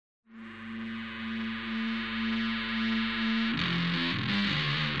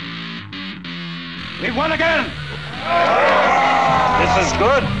We won again! This is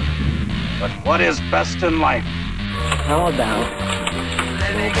good. But what is best in life? How about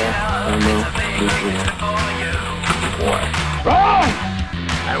global thermonuclear war? Wrong!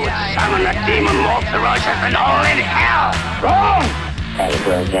 I would summon the demon more ferocious than all in hell! Wrong! They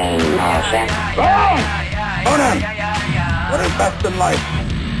will gain more sex. Wrong! Conan! What is best in life?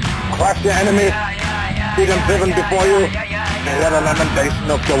 Crush your enemies, see them driven before you, and hear the lamentation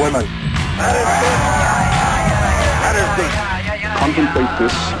of your women. That is it! That is it! Contemplate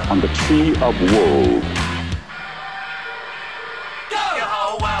this on the tree of woe.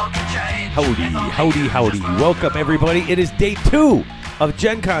 Howdy. Welcome, everybody. It is day 2 of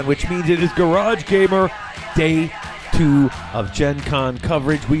Gencon, which means it is Garagegamer Day 2 of Gencon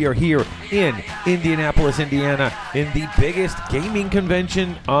coverage. We are here in Indianapolis, Indiana, in the biggest gaming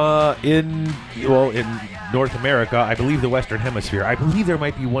convention in North America. I believe the Western Hemisphere. I believe there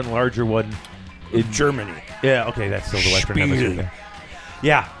might be one larger one in Germany. Yeah, okay, that's still the Western Hemisphere.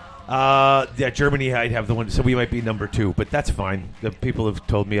 Yeah. Germany, I'd have the one, so we might be number 2, but that's fine. The people have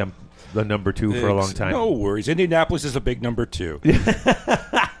told me I'm the number 2 for a long time. No worries. Indianapolis is a big number 2.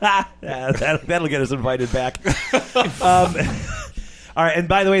 That'll get us invited back. All right, and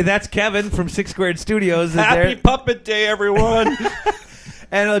by the way, that's Kevin from 6 Squared Studios. Happy Puppet Day, everyone.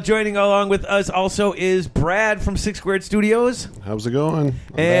 And joining along with us also is Brad from 6 Squared Studios. How's it going?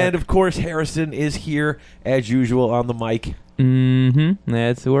 And, of course, Harrison is here, as usual, on the mic. Mm-hmm.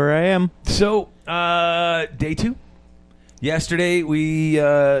 That's where I am. So, day 2. Yesterday, we,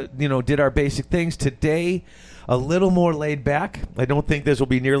 did our basic things. Today, a little more laid back. I don't think this will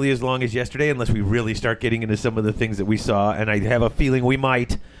be nearly as long as yesterday unless we really start getting into some of the things that we saw, and I have a feeling we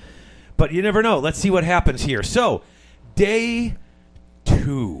might. But you never know. Let's see what happens here. So, day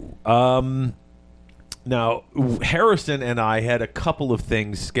 2. Now, Harrison and I had a couple of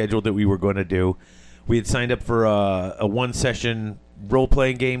things scheduled that we were going to do. We had signed up for a one-session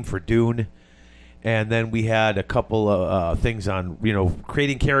role-playing game for Dune, and then we had a couple of things on,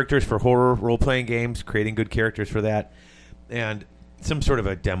 creating characters for horror role-playing games, creating good characters for that, and some sort of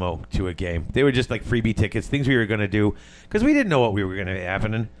a demo to a game. They were just like freebie tickets, things we were going to do, because we didn't know what we were going to be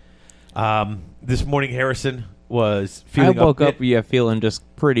happening. This morning, Harrison was feeling I woke up feeling just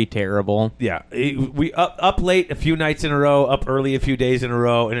pretty terrible. Yeah. We up late a few nights in a row, up early a few days in a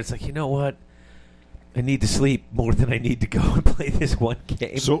row, and it's like, you know what? I need to sleep more than I need to go and play this one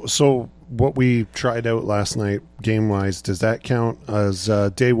game. So what we tried out last night, game-wise, does that count as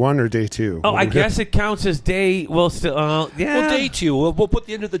day 1 or day 2? Oh, I guess it counts as day. Well, still, yeah. Well, day 2. We'll put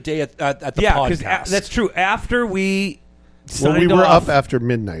the end of the day at the podcast. Yeah, that's true. After we signed we were off, up after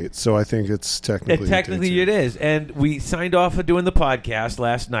midnight, so I think it's technically. Technically, it is, and we signed off of doing the podcast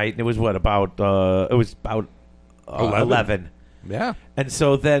last night, and it was about 11. Yeah. And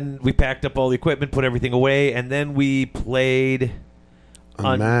so then we packed up all the equipment, put everything away, and then we played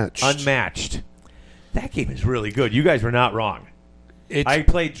Unmatched. That game is really good. You guys were not wrong. I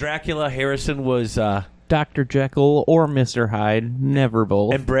played Dracula. Harrison was Dr. Jekyll or Mr. Hyde, never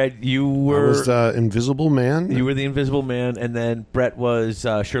both. And Brett, you were... I was the Invisible Man. You were the Invisible Man, and then Brett was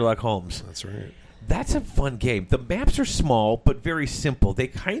Sherlock Holmes. That's right. That's a fun game. The maps are small, but very simple. They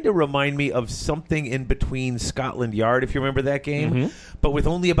kind of remind me of something in between Scotland Yard, if you remember that game, but with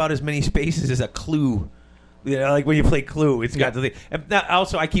only about as many spaces as a Clue. Like when you play Clue, it's got the thing. And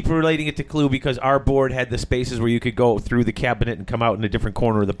also, I keep relating it to Clue because our board had the spaces where you could go through the cabinet and come out in a different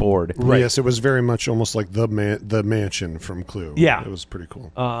corner of the board. Right. Yes, it was very much almost like the mansion from Clue. Yeah. It was pretty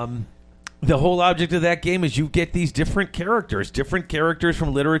cool. The whole object of that game is you get these different characters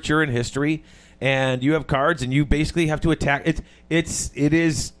from literature and history, and you have cards, and you basically have to attack. It's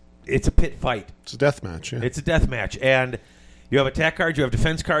a pit fight. It's a death match. Yeah. It's a death match, and you have attack cards, you have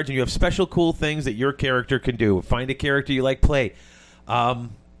defense cards, and you have special cool things that your character can do. Find a character you like, play. I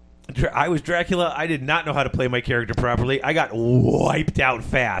was Dracula. I did not know how to play my character properly. I got wiped out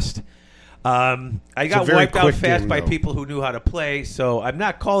fast. I got wiped out fast by people who knew how to play, so I'm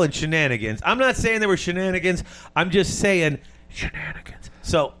not calling shenanigans. I'm not saying there were shenanigans. I'm just saying shenanigans.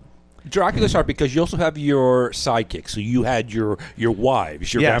 So Dracula's hard because you also have your sidekicks. So you had your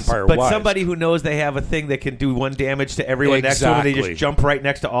wives, your vampire but wives. Somebody who knows they have a thing that can do 1 damage to everyone next to them, and they just jump right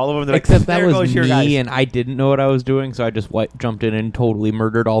next to all of them. They're Except like, that was me, and I didn't know what I was doing, so I just jumped in and totally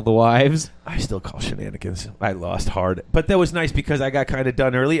murdered all the wives. I still call shenanigans. I lost hard. But that was nice because I got kind of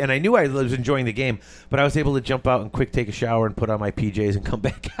done early, and I knew I was enjoying the game, but I was able to jump out and quick take a shower and put on my PJs and come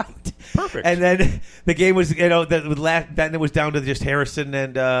back out. Perfect. And then the game was, then it was down to just Harrison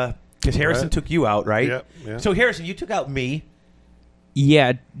and... Because Harrison took you out, right? Yeah. So, Harrison, you took out me.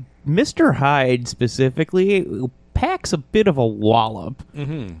 Yeah, Mr. Hyde specifically packs a bit of a wallop.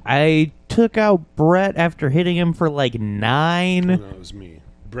 Mm-hmm. I took out Brett after hitting him for like 9. No, it was me.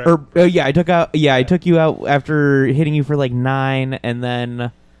 Brett. Or I took you out after hitting you for like 9, and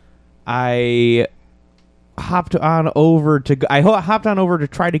then I hopped on over to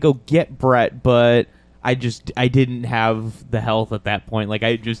try to go get Brett, but I didn't have the health at that point. Like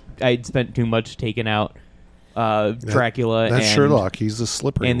I'd spent too much taking out Dracula That's and Sherlock. He's the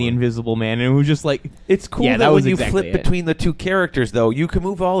slippery and the one. Invisible Man, and it was just like It's cool Yeah, that that when was you exactly flip it. between the two characters, though, you can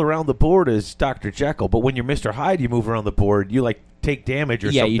move all around the board as Dr. Jekyll, but when you're Mr. Hyde, you move around the board, you like take damage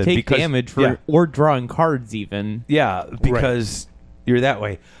or something. you take because, damage for or drawing cards even. Yeah, because you're that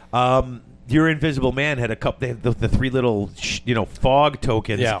way. Your Invisible Man had a couple. They had the 3 little, fog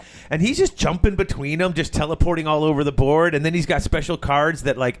tokens. Yeah. And he's just jumping between them, just teleporting all over the board. And then he's got special cards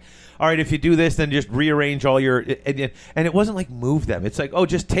that, like, all right, if you do this, then just rearrange all your. And it wasn't like move them. It's like, oh,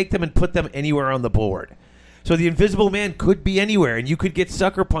 just take them and put them anywhere on the board. So the Invisible Man could be anywhere, and you could get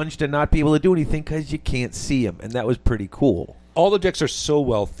sucker punched and not be able to do anything because you can't see him. And that was pretty cool. All the decks are so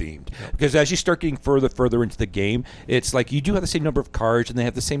well themed because as you start getting further into the game, it's like you do have the same number of cards and they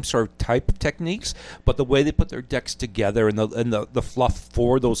have the same sort of type of techniques, but the way they put their decks together and the fluff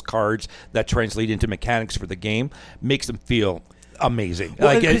for those cards that translate into mechanics for the game makes them feel amazing.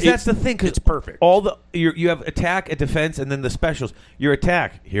 Well, because that's the thing. 'cause it's perfect. You have attack, a defense, and then the specials. Your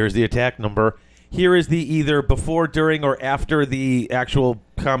attack. Here's the attack number. Here is the either before, during, or after the actual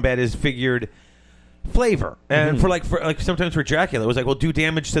combat is figured flavor. And for sometimes for Dracula, it was like, well, do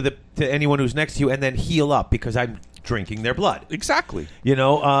damage to anyone who's next to you, and then heal up because I'm drinking their blood. Exactly.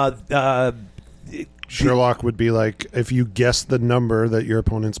 Sherlock would be like, if you guess the number that your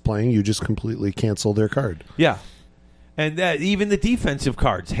opponent's playing, you just completely cancel their card. Yeah. And even the defensive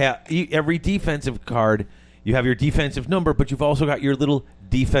cards, every defensive card, you have your defensive number, but you've also got your little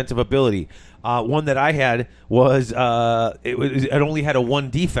defensive ability. One that I had was it only had a 1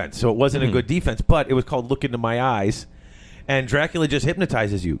 defense, so it wasn't a good defense, but it was called Look Into My Eyes, and Dracula just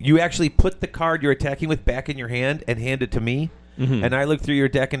hypnotizes you. You actually put the card you're attacking with back in your hand and hand it to me, and I look through your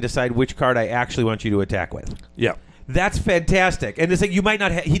deck and decide which card I actually want you to attack with. Yeah. That's fantastic. And it's like you might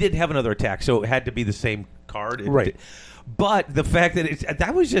not he didn't have another attack, so it had to be the same card. Right. But the fact that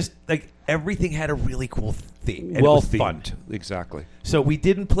that was just like everything had a really cool theme. And Well it was themed. funded. Exactly. So we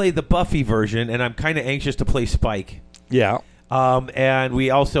didn't play the Buffy version, and I'm kind of anxious to play Spike. Yeah. And we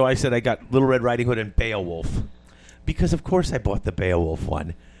also, I said I got Little Red Riding Hood and Beowulf. Because, of course, I bought the Beowulf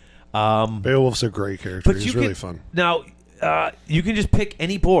one. Beowulf's a great character. He's really fun. Now, you can just pick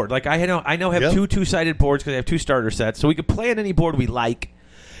any board. Like I now have 2 2-sided boards because I have 2 starter sets. So we can play on any board we like.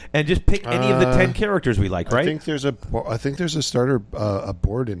 And just pick any of the 10 characters we like, right? I think there's a starter a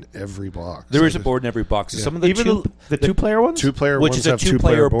board in every box. There is a board in every box. Yeah. Some of the Even the 2-player ones? 2-player which ones is a have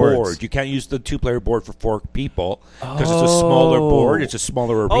 2-player boards. board. You can't use the 2-player board for 4 people because it's a smaller board. It's a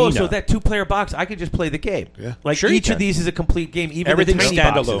smaller arena. Oh, so that 2-player box, I could just play the game. Yeah. Like Sure you each of can. these is a complete game. Even everything's the tiny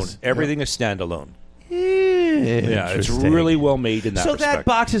standalone. boxes. Everything is standalone. Yeah, it's Interesting. really well made in that So respect. that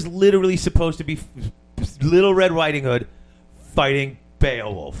box is literally supposed to be Little Red Riding Hood fighting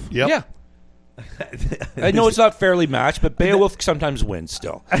Beowulf. Yep. Yeah. I know it's not fairly matched, but Beowulf sometimes wins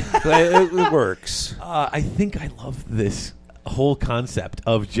still. It works. I think I love this whole concept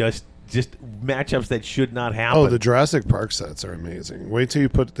of just matchups that should not happen. Oh, the Jurassic Park sets are amazing. Wait till you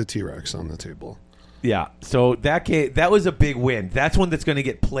put the T-Rex on the table. Yeah, so that was a big win. That's one that's going to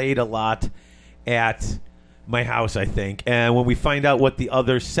get played a lot at my house, I think. And when we find out what the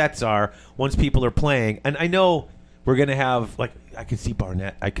other sets are, once people are playing, and I know we're going to have, like, I can see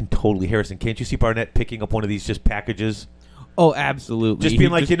Barnett. I can totally, Harrison, can't you see Barnett picking up one of these just packages? Oh, absolutely. Just being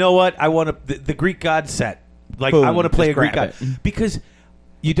like, you know what? I want the Greek god set. Like, Boom, I want to play a just Greek grab god. it. Because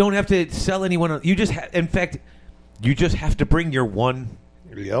you don't have to sell anyone. You just, in fact, you just have to bring your one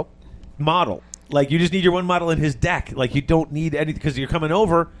Yep. model. Like, you just need your one model in his deck. Like, you don't need anything because you're coming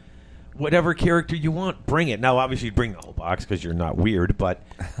over. Whatever character you want, bring it. Now, obviously, you bring the whole box because you're not weird, but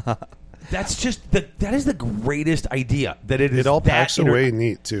that's just that is the greatest idea. That it is. It all that packs away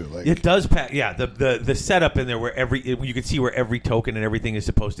neat too. Like It does pack. Yeah, the setup in there where you can see where every token and everything is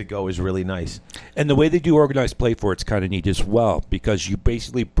supposed to go is really nice. And the way they do organized play for it's kind of neat as well because you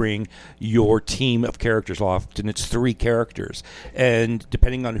basically bring your team of characters. Often it's 3 characters, and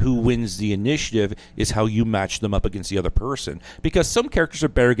depending on who wins the initiative is how you match them up against the other person. Because some characters are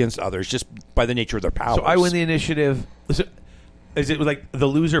better against others just by the nature of their powers. So I win the initiative. So Is it like the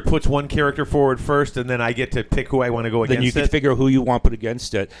loser puts one character forward first, and then I get to pick who I want to go against? Then you can figure who you want to put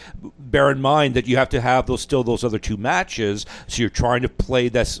against it. Bear in mind that you have to have those other 2 matches, so you're trying to play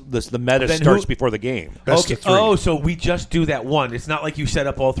the meta Then starts who- before the game. Best of 3. Oh, so we just do that one. It's not like you set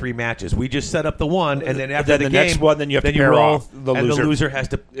up all 3 matches. We just set up the one, and then after Then the the game, next one, then you have to pair roll, off the and loser. the loser has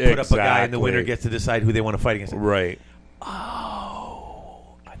to put up a guy, and the winner Exactly. gets to decide who they want to fight against. Right.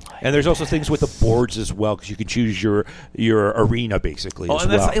 And there's also things with the boards as well, because you can choose your arena basically as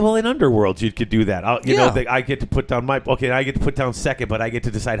and well. that's well in Underworld you could do that. You know, Yeah. I get to put down I get to put down second, but I get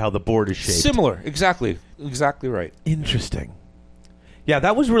to decide how the board is shaped. Similar, exactly right. Interesting. Yeah,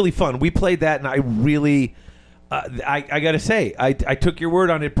 that was really fun. We played that, and I really, I got to say, I took your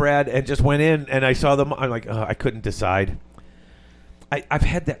word on it, Brad, and just went in and I saw them. I'm like, I couldn't decide. I've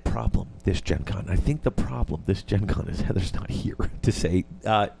had that problem this Gen Con. I think the problem this Gen Con is Heather's not here to say,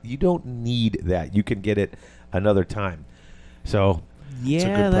 you don't need that. You can get it another time. So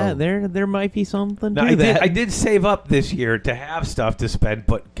Yeah, that there might be something no, to that. I did save up this year to have stuff to spend,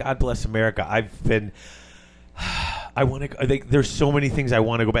 but God bless America. I've been. I want to. I think there's so many things I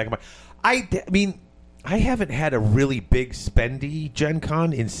want to go back and buy. I mean, I haven't had a really big spendy Gen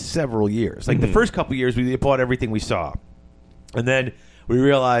Con in several years. Like the first couple years, we bought everything we saw, and then we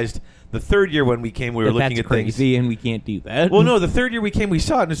realized the third year when we came, we were looking That's at things. crazy, and we can't do that. Well, no, the third year we came, we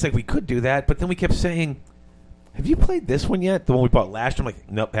saw it, and it's like we could do that, but then we kept saying, have you played this one yet? The one we bought last year? I'm like,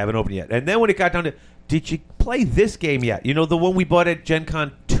 nope, haven't opened yet. And then when it got down to, did you play this game yet? You know, the one we bought at Gen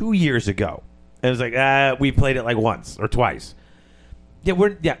Con 2 years ago. And it was like, we played it like once or twice.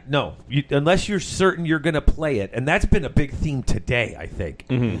 Yeah, no. Unless you're certain you're going to play it. And that's been a big theme today, I think.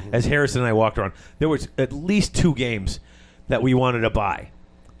 As Harrison and I walked around, there was at least 2 games that we wanted to buy.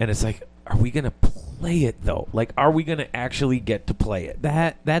 And it's like, are we going to play it, though? Like, are we going to actually get to play it?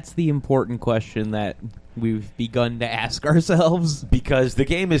 That's the important question that we've begun to ask ourselves. Because the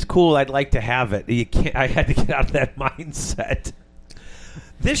game is cool, I'd like to have it. I had to get out of that mindset.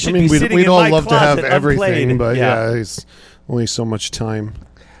 This should be sitting we'd in all my love to have closet, everything, unplayed. but yeah, it's only so much time.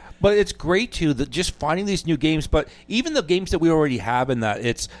 But it's great too that just finding these new games. But even the games that we already have, in that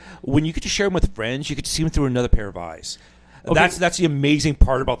it's when you get to share them with friends, you get to see them through another pair of eyes. Okay. That's the amazing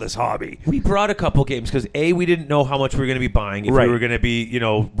part about this hobby. We brought a couple games because we didn't know how much we were going to be buying, if Right. we were going to be,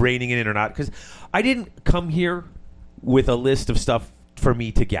 reining it in or not. Because I didn't come here with a list of stuff for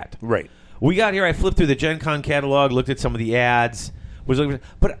me to get. Right. We got here. I flipped through the Gen Con catalog, looked at some of the ads.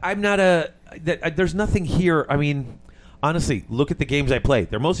 But I'm not there's nothing here. I mean, honestly, look at the games I play.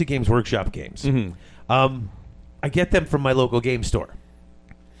 They're mostly Games Workshop games. I get them from my local game store.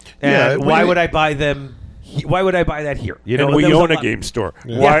 And why would I buy them? Why would I buy that here? You know, And we there was own a lot- game store.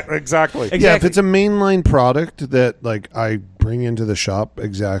 Yeah. Why exactly? Yeah, if it's a mainline product that like I bring into the shop,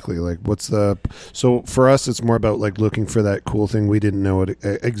 exactly. Like, so for us, it's more about like looking for that cool thing we didn't know it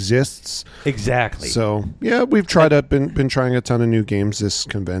exists. Exactly. So yeah, we've been trying a ton of new games this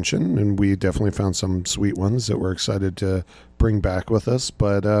convention, and we definitely found some sweet ones that we're excited to bring back with us.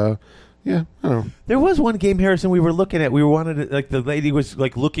 But yeah, I don't know. There was one game, Harrison, we were looking at. We wanted to, like, the lady was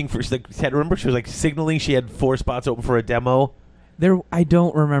like looking for. Remember, she was like signaling she had 4 spots open for a demo. I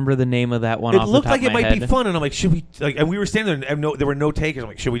don't remember the name of that one. It off looked the top like of it my might be head. fun, and I'm like, should we? Like, and we were standing there, and there were no takers. I'm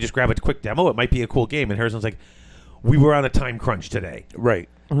like, should we just grab a quick demo? It might be a cool game. And Harrison's like, we were on a time crunch today, Right.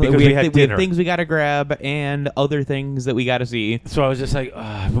 because we had we dinner. have things we got to grab and other things that we got to see. So I was just like,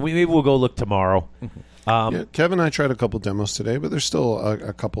 maybe we'll go look tomorrow. Yeah, Kevin and I tried a couple demos today, but there's still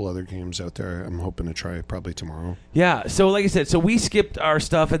a couple other games out there I'm hoping to try probably tomorrow. Yeah. So like I said, so we skipped our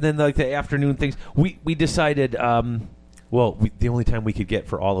stuff, and then like the afternoon things. We decided. The only time we could get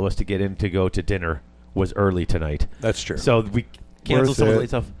for all of us to get in to go to dinner was early tonight. That's true. So we canceled Worth some of the it. late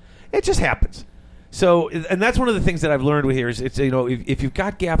stuff. It just happens. So, and that's one of the things that I've learned with here is it's if you've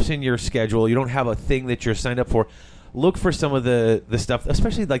got gaps in your schedule, you don't have a thing that you're signed up for. Look for some of the stuff,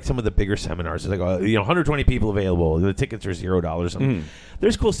 especially like some of the bigger seminars. It's like 120 people available. The tickets are $0.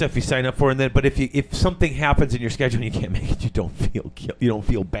 There's cool stuff you sign up for, and then but if something happens in your schedule and you can't make it, you don't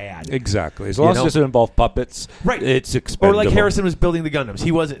feel bad. Exactly. As long as it doesn't involve puppets, Right. it's Or expendable. like Harrison was building the Gundams.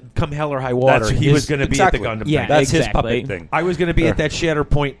 He wasn't come hell or high water. That's He his- was going to be exactly. at the Gundam Yeah, thing. That's his exactly. puppet thing. I was going to be at that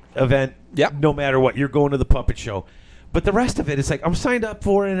Shatterpoint event. Yep. No matter what, you're going to the puppet show. But the rest of it, it's like I'm signed up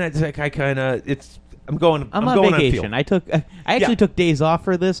for it, and it's like I'm going. I'm going on on vacation. feel. I actually took days off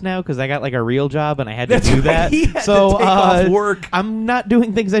for this now because I got like a real job and I had to That's do right. that. He had so to take off work. I'm not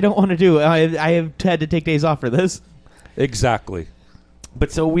doing things I don't want to do. I have had to take days off for this. Exactly.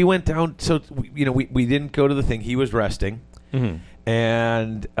 But so we went down. So we didn't go to the thing. He was resting,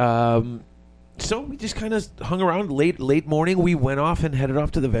 and so we just kind of hung around late morning. We went off and headed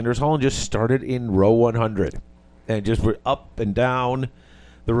off to the vendors hall and just started in row 100. and just were up and down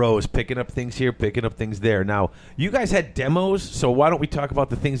the rows, picking up things here, picking up things there. Now, you guys had demos, so why don't we talk about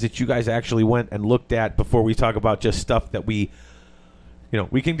the things that you guys actually went and looked at before we talk about just stuff that we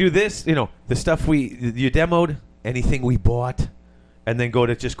can do this, the stuff you demoed, anything we bought, and then go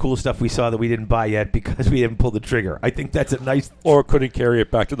to just cool stuff we saw that we didn't buy yet because we haven't pulled the trigger. I think that's a nice... Or couldn't carry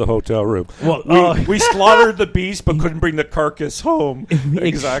it back to the hotel room. Well, we slaughtered the beast but couldn't bring the carcass home.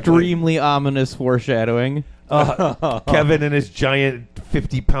 Exactly. Extremely ominous foreshadowing. Kevin and his giant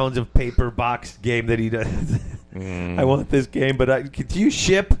 50 pounds of paper box game that he does. I want this game, but do you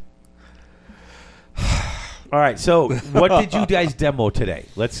ship? All right, so what did you guys demo today?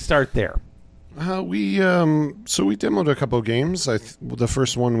 Let's start there. We demoed a couple of games. The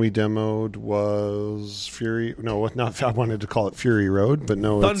first one we demoed was Fury. No, not. I wanted to call it Fury Road, but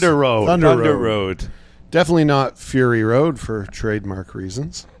no, Thunder Road. Thunder Road. Definitely not Fury Road for trademark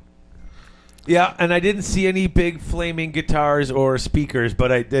reasons. Yeah, and I didn't see any big flaming guitars or speakers,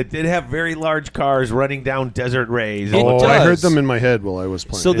 but I did have very large cars running down desert rays. I heard them in my head while I was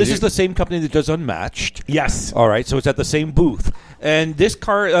playing. So this is the same company that does Unmatched. Yes. All right, so it's at the same booth. And this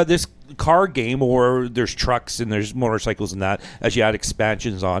car game, or there's trucks and there's motorcycles and that, as you add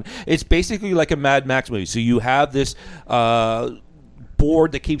expansions on, it's basically like a Mad Max movie. So you have this...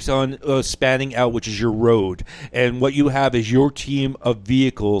 board that keeps on spanning out, which is your road, and what you have is your team of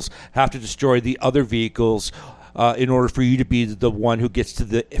vehicles have to destroy the other vehicles in order for you to be the one who gets to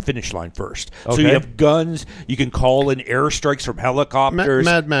the finish line first. Okay. So you have guns, you can call in airstrikes from helicopters.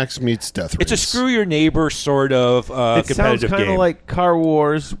 Mad Max meets Death Race. It's a screw your neighbor sort of it competitive sounds kind game. of like Car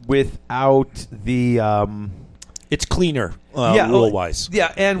Wars without the it's cleaner rule-wise.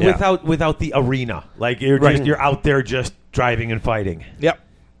 Yeah, and without the arena. Like you're out there just driving and fighting. Yep.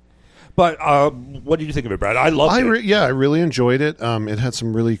 But what did you think of it, Brad? I loved it. I really enjoyed it. It had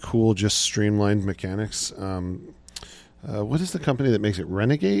some really cool, just streamlined mechanics. What is the company that makes it?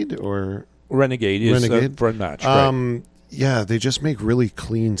 Renegade or Renegade is for a match. Right. Yeah, they just make really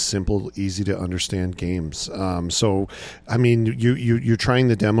clean, simple, easy to understand games. So, I mean, you're trying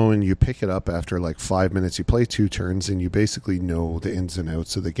the demo and you pick it up after like 5 minutes. You play 2 turns and you basically know the ins and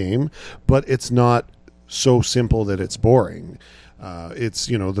outs of the game. But it's not so simple that it's boring. It's,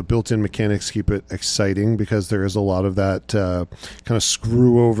 the built-in mechanics keep it exciting because there is a lot of that kind of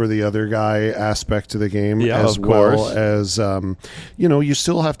screw over the other guy aspect to the game, as well as, you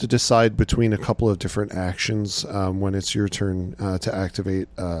still have to decide between a couple of different actions when it's your turn to activate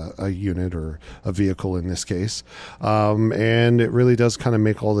a unit or a vehicle in this case. And it really does kind of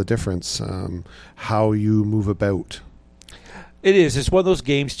make all the difference how you move about. It is. It's one of those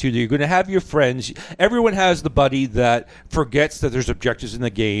games, too, that you're going to have your friends. Everyone has the buddy that forgets that there's objectives in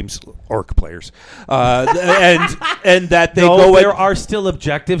the games, orc players, and that they go... There are still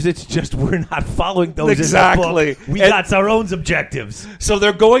objectives. It's just we're not following those exactly. in the book. We got our own objectives. So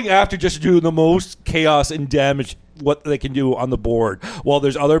they're going after just doing the most chaos and damage what they can do on the board, while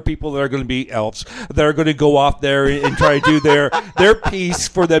there's other people that are going to be elves that are going to go off there and try to do their piece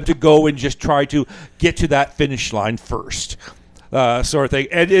for them to go and just try to get to that finish line first. Sort of thing.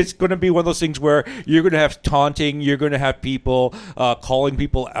 And it's going to be one of those things where you're going to have taunting, you're going to have people calling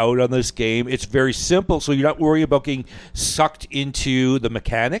people out on this game. It's very simple, so you're not worried about getting sucked into the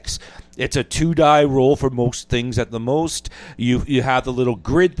mechanics. It's a 2-die roll for most things at the most. You have the little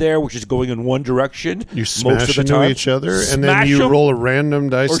grid there, which is going in one direction. You smash into each other, and then you roll a random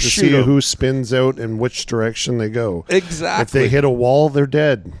dice to see who spins out and which direction they go. Exactly. If they hit a wall, they're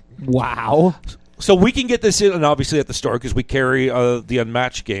dead. Wow. So we can get this in, and obviously at the store because we carry the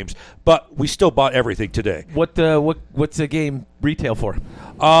Unmatched games, but we still bought everything today. What's the game retail for?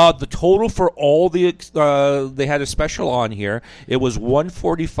 The total for all they had a special on here. It was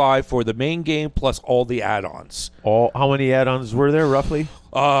 $145 for the main game plus all the add-ons. How many add-ons were there roughly?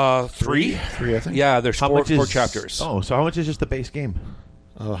 3. 3, I think. Yeah, there's four chapters. Oh, so how much is just the base game?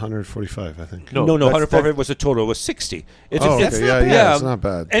 145, I think. No, 145 was the total. It was 60. It's it's not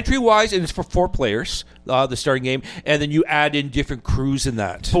bad. Entry-wise, and it's for 4 players, the starting game, and then you add in different crews in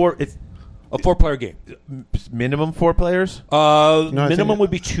that. It's a 4-player game. Minimum 4 players? Minimum would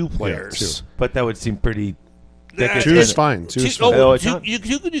be 2 players. Yeah, 2. But that would seem pretty... 2 is fine. 2 is fine.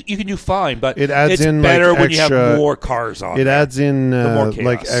 You can do fine, but it adds it's in better like when extra, you have more cars on. It adds in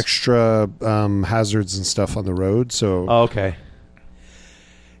like extra hazards and stuff on the road. So okay.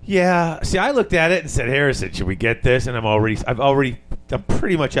 Yeah. See, I looked at it and said, Harrison, should we get this? And I'm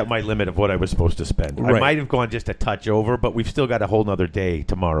pretty much at my limit of what I was supposed to spend. Right. I might have gone just a touch over, but we've still got a whole nother day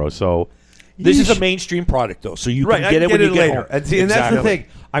tomorrow. So this is a mainstream product, though, so you can get it when you get home. And see, and that's the thing.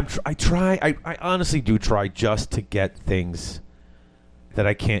 I honestly do try just to get things that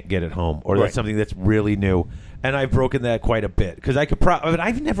I can't get at home, or that's something that's really new. And I've broken that quite a bit because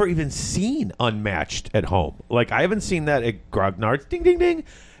I've never even seen Unmatched at home. Like I haven't seen that at Grognard's. Ding ding ding.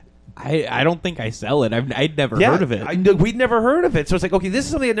 I don't think I sell it. I'd never heard of it. We'd never heard of it. So it's like, okay, this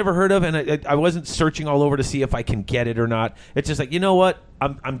is something I'd never heard of, and I wasn't searching all over to see if I can get it or not. It's just like, you know what?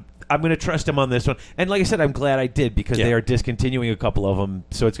 I'm going to trust them on this one. And like I said, I'm glad I did because they are discontinuing a couple of them,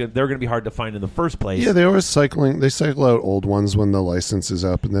 so they're going to be hard to find in the first place. Yeah, they cycle out old ones when the license is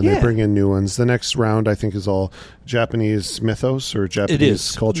up, and then they bring in new ones. The next round, I think, is all Japanese mythos or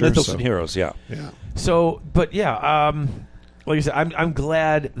Japanese culture. Mythos and heroes, yeah. So, but yeah, like I said, I'm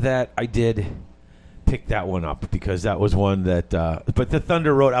glad that I did pick that one up because that was one that. But the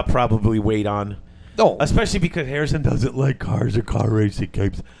Thunder Road, I'll probably wait on. Oh, especially because Harrison doesn't like cars or car racing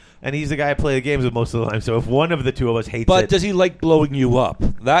games, and he's the guy I play the games with most of the time. So if one of the two of us hates it, but does he like blowing you up?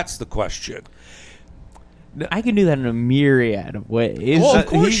 That's the question. I can do that in a myriad of ways. Well, of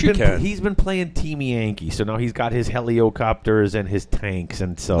course you can. He's been playing Team Yankee, so now he's got his helicopters and his tanks,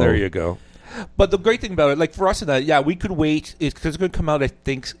 and so there you go. But the great thing about it, like for us in that, we could wait because it's going to come out, I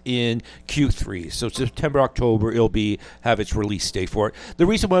think, in Q3. So September, October, it'll have its release date for it. The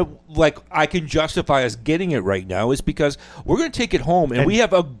reason why, like, I can justify us getting it right now is because we're going to take it home, and we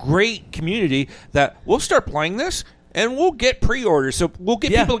have a great community that we'll start playing this, and we'll get pre-orders. So we'll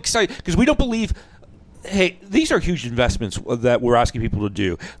get people excited because we don't believe. Hey, these are huge investments that we're asking people to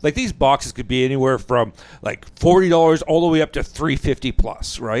do. Like these boxes could be anywhere from like $40 all the way up to $350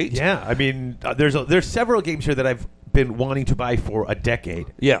 plus, right? Yeah, I mean, there's several games here that I've been wanting to buy for a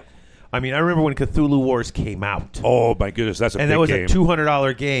decade. Yeah. I mean, I remember when Cthulhu Wars came out. Oh my goodness, that's a big game. And that was a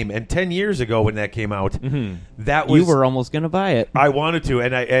 $200 game. And 10 years ago when that came out, that was you were almost going to buy it. I wanted to,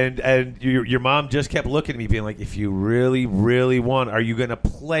 and your mom just kept looking at me, being like, "If you really, really want, are you going to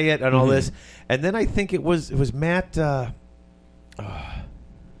play it and all this?" And then I think it was Matt. I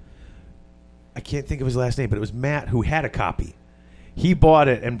can't think of his last name, but it was Matt who had a copy. He bought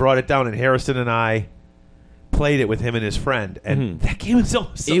it and brought it down, and Harrison and I played it with him and his friend, and that game was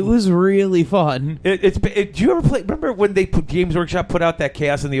awesome. It was really fun. Do you ever play? Remember when Games Workshop put out that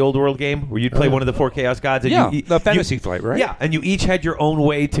Chaos in the Old World game, where you'd play one of the 4 Chaos Gods? And the Fantasy Flight, right? Yeah, and you each had your own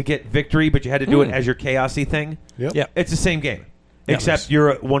way to get victory, but you had to do it as your Chaosy thing. Yep. Yeah, it's the same game, except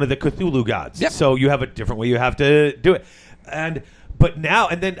you're one of the Cthulhu gods. Yep. So you have a different way you have to do it, But now,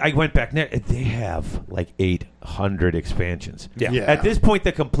 and then I went back there, and they have like 800 expansions. Yeah. At this point,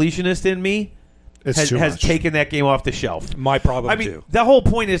 the completionist in me has taken that game off the shelf. My problem, too. The whole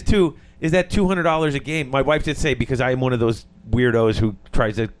point is that $200 a game. My wife did say, because I am one of those weirdos who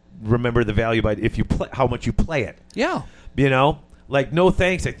tries to remember the value by how much you play it. Yeah. You know? Like, no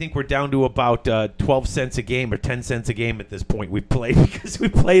thanks. I think we're down to about 12 cents a game or 10 cents a game at this point we've played because we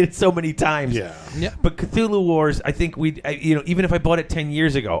played it so many times. Yeah. But Cthulhu Wars, I think even if I bought it 10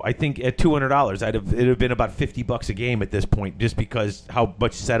 years ago, I think at $200, it'd have been about $50 a game at this point, just because how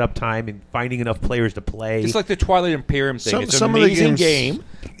much setup time and finding enough players to play. It's like the Twilight Imperium thing. It's an amazing game,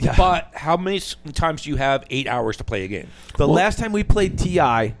 but how many times do you have 8 hours to play a game? The last time we played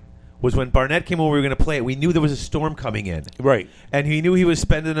TI was when Barnett came over, we were going to play it. We knew there was a storm coming in. Right. And he knew he was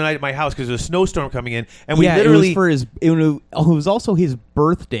spending the night at my house because there was a snowstorm coming in. And we literally... it was also his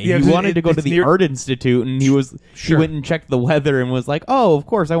birthday. Yeah, he wanted to go to the Art Institute, and he went and checked the weather and was like, oh, of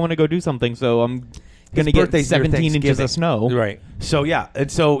course, I want to go do something, so I'm going to get 17 inches of snow. Right. So, yeah. And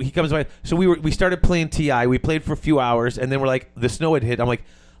so he comes by. So we started playing TI. We played for a few hours, and then we're like, the snow had hit. I'm like,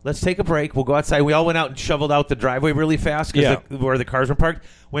 let's take a break. We'll go outside. We all went out and shoveled out the driveway really fast where the cars were parked.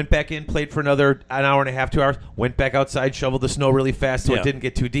 Went back in, played for an hour and a half, 2 hours. Went back outside, shoveled the snow really fast so it didn't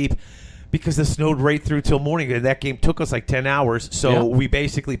get too deep. Because it snowed right through till morning. And that game took us like 10 hours. So we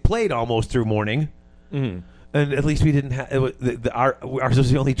basically played almost through morning. And at least we didn't have... Ours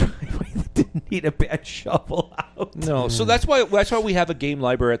was the only driveway that didn't need a bad shovel out. No, so that's why we have a game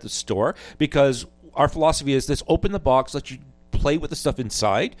library at the store. Because our philosophy is this: open the box, let you play with the stuff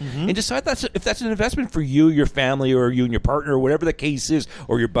inside, and decide if that's an investment for you, your family, or you and your partner, or whatever the case is,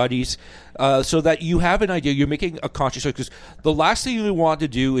 or your buddies, so that you have an idea. You're making a conscious choice, because the last thing you want to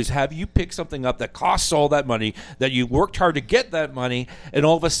do is have you pick something up that costs all that money, that you worked hard to get that money, and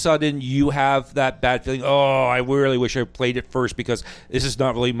all of a sudden you have that bad feeling, oh, I really wish I played it first because this is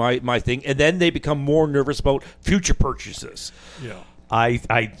not really my thing, and then they become more nervous about future purchases. Yeah.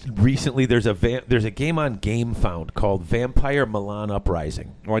 I recently there's a game on GameFound called Vampire Milan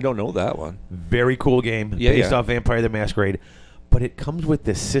Uprising. Oh, I don't know that one. Very cool game based off Vampire the Masquerade, but it comes with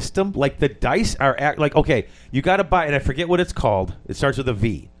this system. Like the dice are okay, you got to buy, and I forget what it's called. It starts with a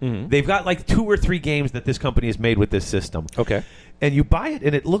V. They've got like 2 or 3 games that this company has made with this system. Okay, and you buy it,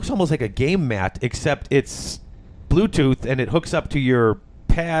 and it looks almost like a game mat, except it's Bluetooth and it hooks up to your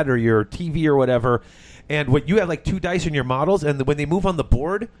pad or your TV or whatever. And what you have like 2 dice in your models, and when they move on the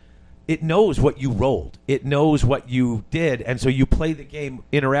board, it knows what you rolled. It knows what you did, and so you play the game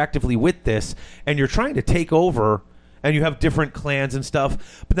interactively with this, and you're trying to take over. And you have different clans and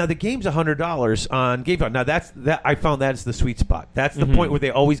stuff. But now the game's $100 on Gencon. Now that I found that's the sweet spot. That's the point where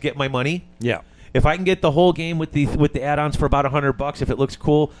they always get my money. Yeah. If I can get the whole game with the add-ons for about $100, if it looks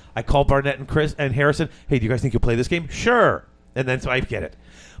cool, I call Barnett and Chris and Harrison. Hey, do you guys think you'll play this game? Sure. And then so I get it.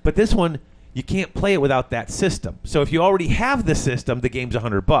 But this one, you can't play it without that system. So if you already have the system, the game's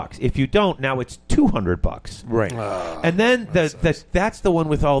 $100. If you don't, now it's $200. Right. And then that's the one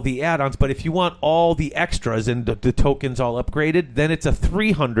with all the add-ons. But if you want all the extras and the tokens all upgraded, then it's a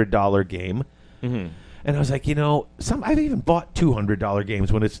 $300 game. Mm-hmm. And I was like, I've even bought $200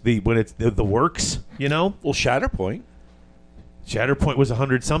 games when it's the works. Well, Shatterpoint was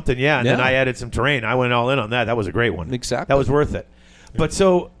 100-something, yeah. And then I added some terrain. I went all in on that. That was a great one. Exactly. That was worth it. But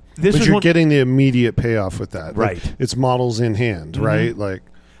so. But you're getting the immediate payoff with that. Right. Like, it's models in hand, right?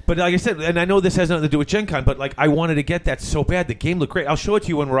 But like I said, and I know this has nothing to do with Gencon, but like I wanted to get that so bad. The game looked great. I'll show it to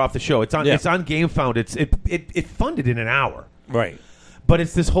you when we're off the show. It's on GameFound. It funded in an hour. Right. But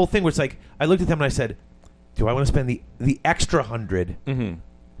it's this whole thing where it's like I looked at them and I said, do I want to spend the extra 100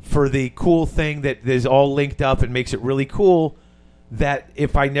 for the cool thing that is all linked up and makes it really cool? That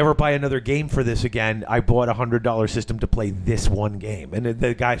if I never buy another game for this again, I bought a $100 system to play this one game. And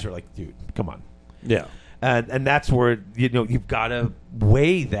the guys are like, dude, come on. Yeah. And that's where, you've got to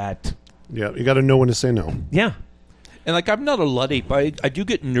weigh that. Yeah, you got to know when to say no. Yeah. And like I'm not a Luddite, but I do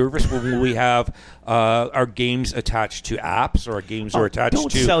get nervous when we have our games attached to apps or our games are attached don't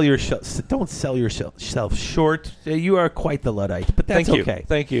to. Don't sell yourself short. You are quite the Luddite, but that's okay.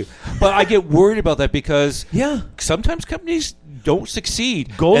 Thank you. But I get worried about that because yeah, sometimes companies don't succeed.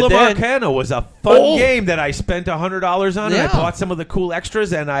 Golem Arcana was a fun game that I spent $100 on, and I bought some of the cool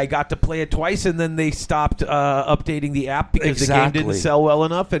extras, and I got to play it twice, and then they stopped updating the app because the game didn't sell well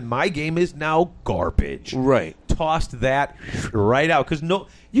enough, and my game is now garbage. Right. Tossed that right out because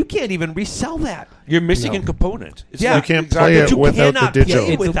you can't even resell that. You're missing a component. You can't play it without the digital.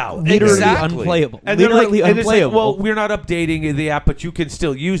 It's without literally unplayable. And literally and unplayable. It's like, well, we're not updating the app, but you can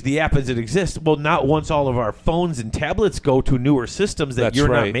still use the app as it exists. Well, not once all of our phones and tablets go to newer systems that you're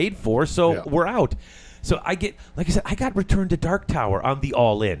not made for, so we're out. So I got Return to Dark Tower on the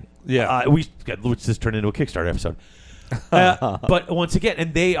all-in. Yeah. Which just turned into a Kickstarter episode. But once again,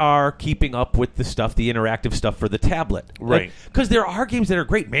 and they are keeping up with the stuff, the interactive stuff for the tablet, right? Because there are games that are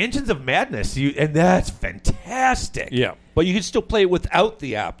great, Mansions of Madness, and that's fantastic. Yeah, but you can still play it without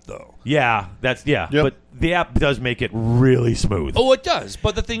the app, though. Yeah, but the app does make it really smooth. Oh, it does.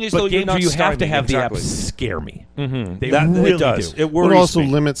 But the thing is, though, games you're not you have to have exactly. the app scare me. Mm-hmm. They really it does. do. It worries It also me.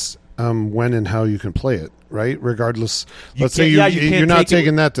 limits when and how you can play it, right? Regardless, let's say you you're not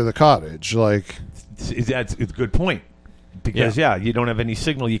taking that to the cottage, like. That's a good point. Because, you don't have any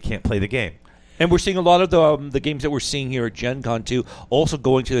signal, you can't play the game. And we're seeing a lot of the games that we're seeing here at Gen Con, too, also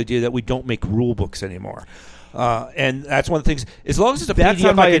going to the idea that we don't make rule books anymore. And that's one of the things. As long as it's a that's PDF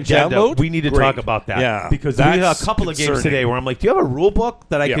on my I can agenda. download, We need to talk about that. Yeah, because we have a couple of games concerning. today where I'm like, do you have a rule book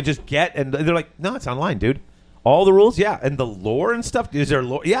that I can just get? And they're like, no, it's online, dude. All the rules, and the lore and stuff. Is there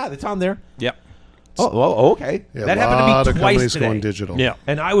lore? Yeah, it's on there. Yep. Oh, okay. Yeah, that a happened lot to of me twice companies today. going digital. Yeah.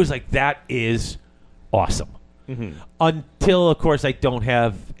 And I was like, that is awesome. Mm-hmm. Until, of course, I don't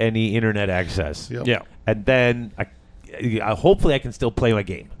have any internet access. Yep. Yeah. And then hopefully I can still play my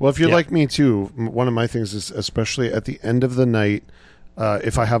game. Well, if you're like me too, one of my things is, especially at the end of the night,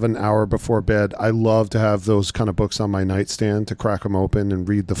 if I have an hour before bed, I love to have those kind of books on my nightstand to crack them open and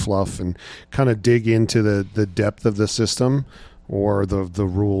read the fluff and kind of dig into the depth of the system or the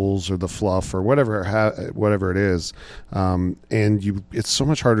rules or the fluff or whatever it is. And it's so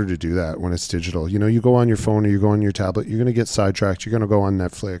much harder to do that when it's digital. You go on your phone or you go on your tablet, you're going to get sidetracked. You're going to go on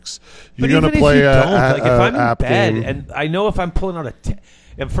Netflix. You're going to play if I'm in app bed game. and I know if I'm pulling out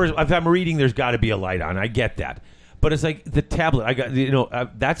if I'm reading, there's got to be a light on. I get that. But it's like the tablet. I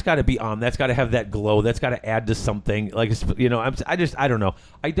got that's got to be on. That's got to have that glow. That's got to add to something. Like I don't know.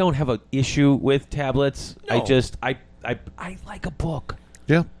 I don't have an issue with tablets. No. I like a book.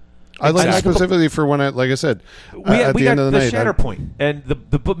 Yeah. I like it specifically for when like I said, at the end of the night. Shatterpoint, and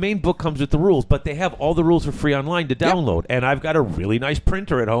the main book comes with the rules, but they have all the rules for free online to download. And I've got a really nice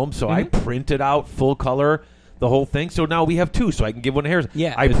printer at home, so I printed out full color the whole thing. So now we have two, so I can give one to Harrison.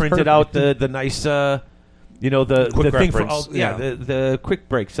 Yeah, I printed out the nice. The thing for reference, the quick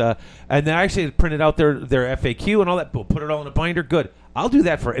breaks, and then I actually printed out their FAQ and all that. Put it all in a binder. Good. I'll do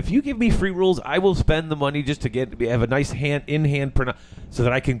that if you give me free rules, I will spend the money just to have a nice in-hand print so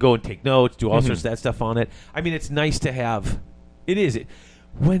that I can go and take notes, do all sorts of that stuff on it. I mean, it's nice to have. It is.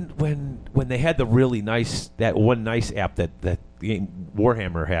 when they had the really nice that app that game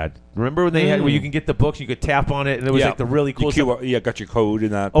Warhammer had. Remember when they had where you can get the books, you could tap on it, and it was like the really cool stuff. Got your code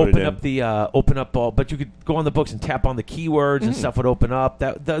in that. Open up all, but you could go on the books and tap on the keywords and stuff would open up.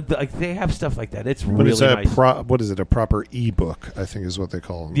 Like they have stuff like that. It's really nice. What is it? A proper ebook, I think, is what they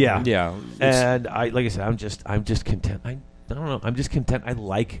call them. Yeah, yeah. And like I said, I'm just content. I don't know. I'm just content. I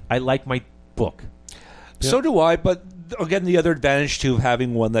like my book. So do I, but again, the other advantage to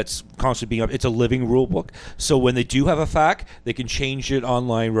having one that's constantly being up, it's a living rule book. So when they do have a FAQ, they can change it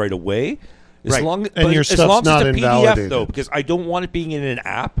online right away. As long as it's a PDF, though, because I don't want it being in an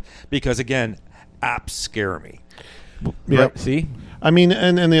app, because, again, apps scare me. Yeah. Right, see? I mean,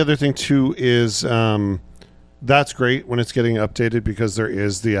 and the other thing, too, is that's great when it's getting updated, because there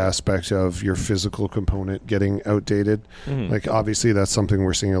is the aspect of your physical component getting outdated. Like, obviously, that's something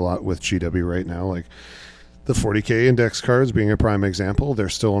we're seeing a lot with GW right now. Like, the 40K index cards being a prime example, they're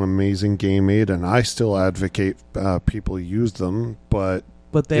still an amazing game aid, and I still advocate people use them, but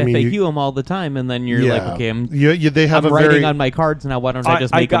they FAQ them all the time, and then you're like, okay, I'm writing on my cards now. Why don't I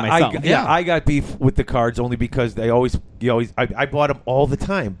just make them myself? I got beef with the cards only because I bought them all the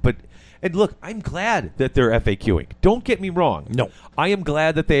time. And look, I'm glad that they're FAQing. Don't get me wrong. No. I am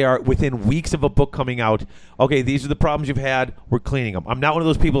glad that they are within weeks of a book coming out. Okay, these are the problems you've had. We're cleaning them. I'm not one of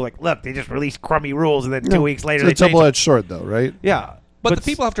those people like, look, they just released crummy rules and then 2 weeks later it's a double-edged sword, though, right? Yeah. But the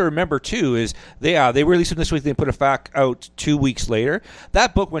people have to remember, too, is they released them this week, they put a FAQ out 2 weeks later.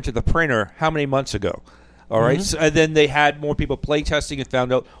 That book went to the printer how many months ago? All right, so, and then they had more people play testing and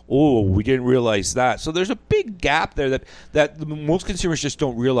found out, we didn't realize that. So there's a big gap there that most consumers just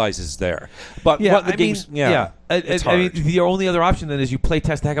don't realize is there. But it's hard. I mean, the only other option then is you play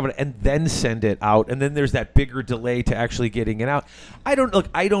test the heck out of it and then send it out, and then there's that bigger delay to actually getting it out. I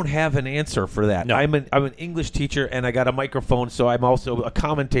don't have an answer for that. No. I'm an English teacher, and I got a microphone, so I'm also a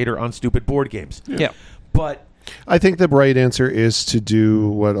commentator on stupid board games. Yeah. But I think the right answer is to do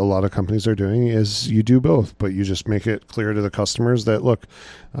what a lot of companies are doing, is you do both, but you just make it clear to the customers that, look,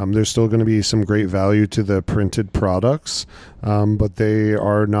 there's still going to be some great value to the printed products, but they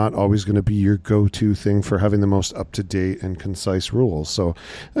are not always going to be your go-to thing for having the most up-to-date and concise rules. So,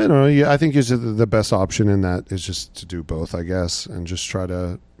 I don't know, I think the best option in that is just to do both, I guess, and just try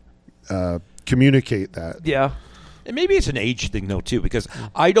to communicate that. Yeah. And maybe it's an age thing, though, too, because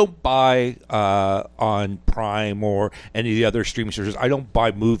I don't buy on Prime or any of the other streaming services. I don't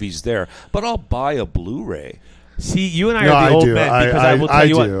buy movies there, but I'll buy a Blu-ray. See, you and I are the old men, because I will tell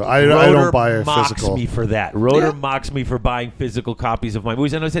you what, I don't buy a mocks physical. Me for that. Rotor mocks me for buying physical copies of my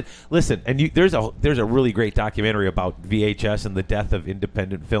movies. And I said, listen, and there's a really great documentary about VHS and the death of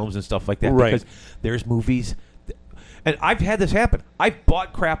independent films and stuff like that. Right. Because there's movies. And I've had this happen. I've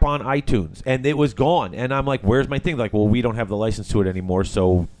bought crap on iTunes, and it was gone. And I'm like, where's my thing? Like, well, we don't have the license to it anymore,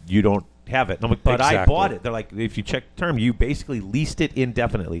 so you don't have it. And I'm like, but I bought it. They're like, if you check the term, you basically leased it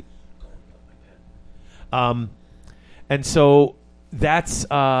indefinitely. And so that's,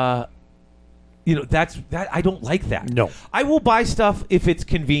 that's that. I don't like that. No. I will buy stuff if it's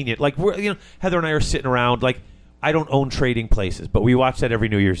convenient. Like, Heather and I are sitting around, like, I don't own Trading Places, but we watch that every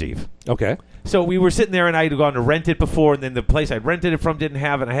New Year's Eve. Okay. So we were sitting there, and I had gone to rent it before, and then the place I'd rented it from didn't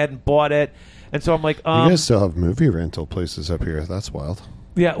have it, and I hadn't bought it. And so I'm like, you guys still have movie rental places up here. That's wild.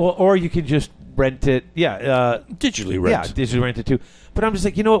 Yeah, well, or you can just rent it. Yeah. Digitally rent. Yeah, digitally rent it, too. But I'm just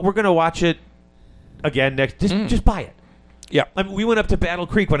like, you know what? We're going to watch it again next. Just buy it. Yeah. I mean, we went up to Battle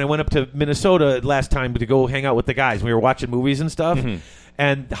Creek when I went up to Minnesota last time to go hang out with the guys. We were watching movies and stuff,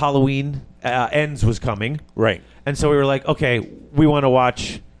 and Halloween Ends was coming. Right. And so we were like, okay, we want to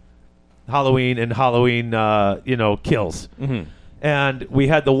watch Halloween and Halloween, Kills. Mm-hmm. And we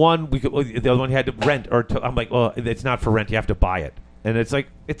had the other one you had to rent. I'm like, well, it's not for rent. You have to buy it. And it's like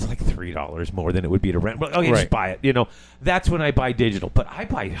 $3 more than it would be to rent. But okay, just buy it. That's when I buy digital. But I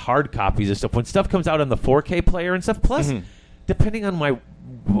buy hard copies of stuff when stuff comes out on the 4K player and stuff. Plus, depending on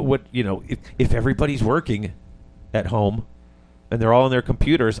if everybody's working at home and they're all on their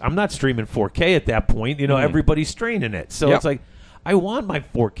computers, I'm not streaming 4K at that point. Everybody's straining it. So it's like, I want my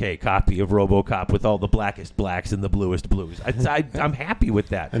 4K copy of RoboCop with all the blackest blacks and the bluest blues. I'm happy with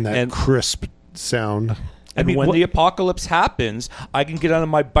that. And that crisp sound. And when the apocalypse happens, I can get on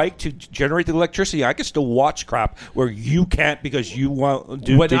my bike to generate the electricity. I can still watch crap where you can't because you want to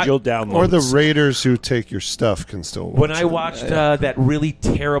do digital downloads. Or the raiders who take your stuff can still watch. When I watched that really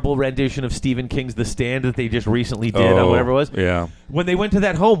terrible rendition of Stephen King's The Stand that they just recently did on whatever it was, when they went to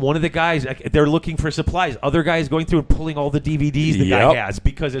that home, one of the guys, they're looking for supplies. Other guys going through and pulling all the DVDs the guy has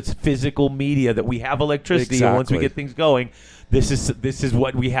because it's physical media that we have electricity. And once we get things going, this is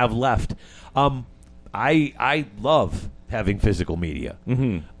what we have left. I love having physical media.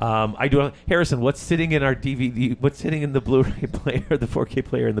 I do. Harrison, what's sitting in our DVD? What's sitting in the Blu-ray player, the 4K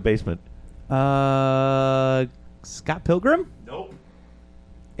player in the basement? Scott Pilgrim? Nope.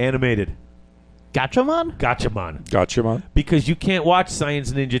 Animated. Gatchaman? Gatchaman. Because you can't watch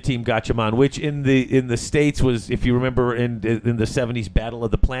Science Ninja Team Gatchaman, which in the States was, if you remember, in the 70s Battle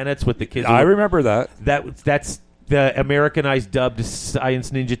of the Planets with the kids. I remember that. That's the Americanized dubbed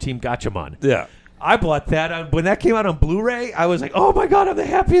Science Ninja Team Gatchaman. Yeah. I bought that. When that came out on Blu-ray, I was like, oh my God, I'm the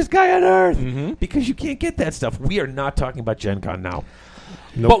happiest guy on earth. Because you can't get that stuff. We are not talking about Gen Con now.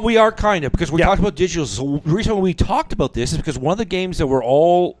 Nope. But we are kind of, because we talked about digital. So the reason why we talked about this is because one of the games that we're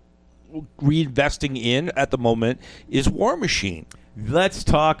all reinvesting in at the moment is War Machine. Let's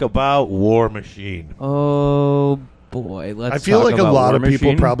talk about War Machine. Oh boy, let's. I feel talk like a about lot War of people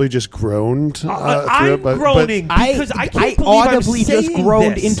Machine. probably just groaned. Through I'm it, but groaning because I can't believe audibly I'm saying just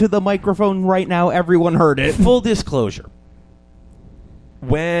groaned this. into the microphone right now. Everyone heard it. Full disclosure.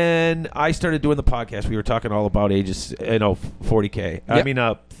 When I started doing the podcast, we were talking all about ages, 40K. I mean,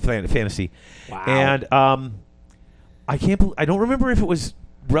 fantasy. Wow. And I can't. I don't remember if it was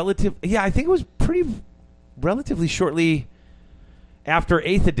relative. Yeah, I think it was relatively shortly after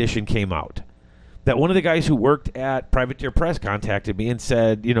 8th edition came out that one of the guys who worked at Privateer Press contacted me and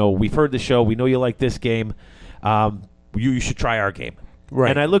said, we've heard the show. We know you like this game. You should try our game.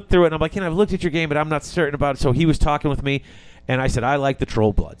 Right. And I looked through it, and I'm like, I've looked at your game, but I'm not certain about it. So he was talking with me, and I said, I like the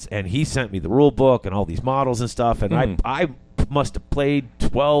Troll Bloods. And he sent me the rule book and all these models and stuff, and I must have played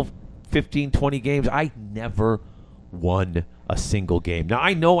 12, 15, 20 games. I never won a single game. Now,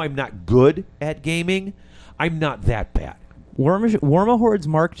 I know I'm not good at gaming. I'm not that bad. Warmahordes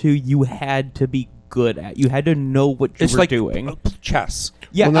Mark II, you had to be good at. You had to know what you were doing. Chess.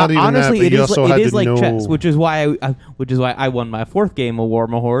 Yeah, Well, not even honestly, that, but it you is. also It had is to like know- chess, which is why I won my 4th game of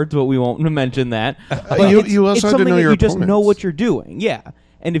Warmahordes, but we won't mention that. But you also it's had to something know that your you just know opponents. what you're doing. Yeah.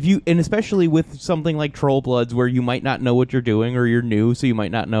 And especially with something like Troll Bloods, where you might not know what you're doing, or you're new, so you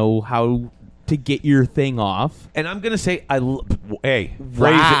might not know how to get your thing off. And I'm going to say, hey,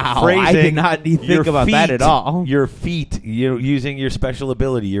 Wow, phrasing, I did not think your about that at all. Your feet, using your special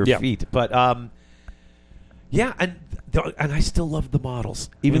ability, your feet. But, yeah, and I still love the models.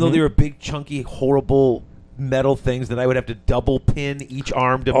 Even though they were big, chunky, horrible metal things that I would have to double pin each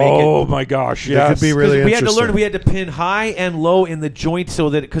arm to make it. Oh, my gosh. It could be really we had interesting. to learn we had to pin high and low in the joint so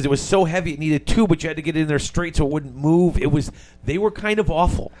that because it was so heavy it needed 2, but you had to get it in there straight so it wouldn't move. They were kind of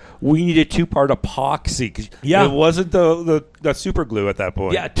awful. We needed 2-part epoxy. 'Cause Yeah. It wasn't the super glue at that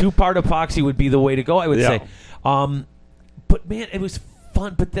point. Yeah, 2-part epoxy would be the way to go, I would say. But man, it was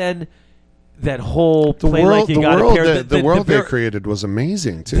fun. But then that whole The play world, like you the got world, a pair. the world they created was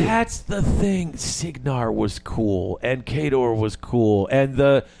amazing too. That's the thing. Signar was cool, and Kador was cool, and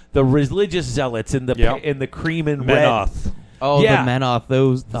the religious zealots in the cream and red. Menoth. Oh, Yeah. the Menoth.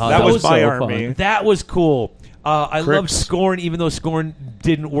 Those That was my so army. fun. That was cool. I Crix. loved Scorn, even though Scorn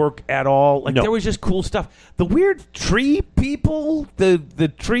didn't work at all. Like No. there was just cool stuff. The weird tree people,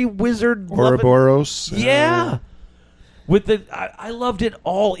 the tree wizard, Ouroboros. yeah. With I loved it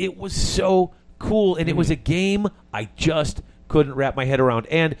all. It was so cool, and it was a game I just couldn't wrap my head around.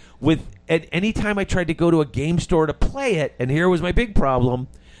 And any time I tried to go to a game store to play it, and here was my big problem,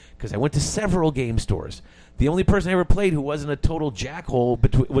 because I went to several game stores. The only person I ever played who wasn't a total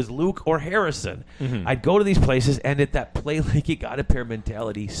jackhole was Luke or Harrison. I'd go to these places, and at that play like you got a pair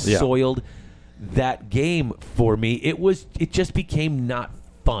mentality soiled that game for me. It just became not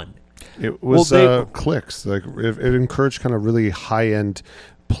fun. It was Well, clicks. Like it encouraged kind of really high end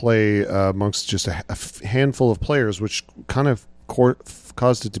play amongst just a handful of players, which kind of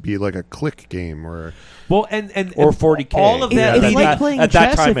caused it to be like a click game or. Well, and Or 40K. all of that. It's at like that- playing at that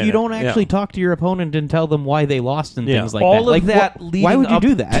chess time if in you it. don't actually Yeah. talk to your opponent and tell them why they lost and Yeah. things like all that. of that why leading would you up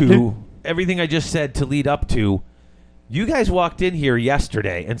do that? to everything I just said to lead up to. You guys walked in here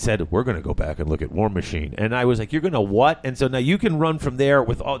yesterday and said we're going to go back and look at War Machine, and I was like, "You're going to what?" And so now you can run from there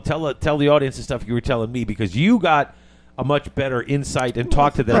with tell the audience the stuff you were telling me because you got a much better insight and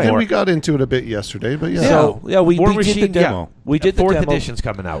talk to them I think more. we got into it a bit yesterday, but yeah. So, we War did the Machine, demo. yeah. We did the 4th demo. edition's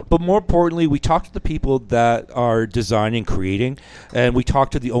coming out. But more importantly, we talked to the people that are designing, creating, and we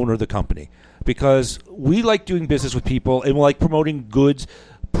talked to the owner of the company because we like doing business with people and we like promoting goods,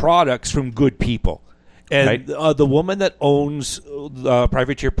 products from good people. And the woman that owns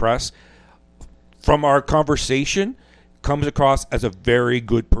Privateer Press, from our conversation, comes across as a very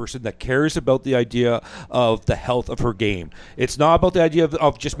good person that cares about the idea of the health of her game. It's not about the idea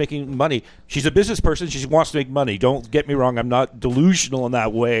of just making money. She's a business person. She wants to make money. Don't get me wrong. I'm not delusional in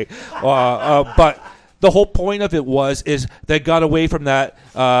that way. But the whole point of it is they got away from that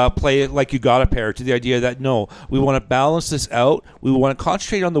play it like you got a pair to the idea that no, we want to balance this out. We want to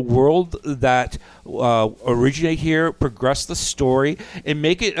concentrate on the world that originate here, progress the story, and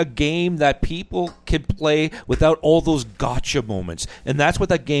make it a game that people can play without all those gotcha moments. And that's what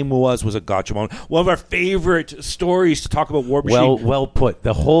that game was a gotcha moment. One of our favorite stories to talk about War Machine. Well put.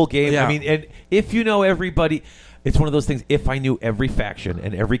 The whole game. Yeah. I mean, and if you know everybody, it's one of those things. If I knew every faction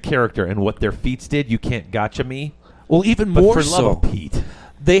and every character and what their feats did, you can't gotcha me. Well, even But more for so. love of Pete.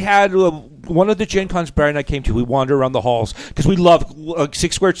 They had one of the Gen Cons Brad and I came to. We wandered around the halls because we love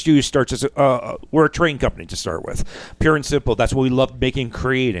Six Squared Studios starts as we're a train company to start with, pure and simple. That's what we love making,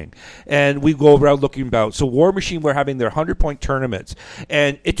 creating, and we go around looking about. So War Machine were having their 100-point tournaments,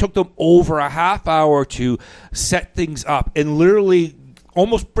 and it took them over a half hour to set things up and literally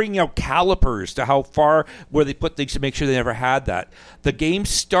almost bringing out calipers to how far where they put things to make sure they never had that. The game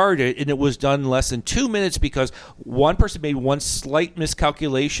started, and it was done in less than 2 minutes because one person made one slight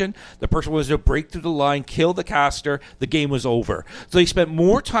miscalculation. The person was to break through the line, kill the caster. The game was over. So they spent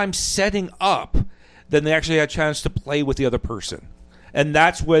more time setting up than they actually had a chance to play with the other person. And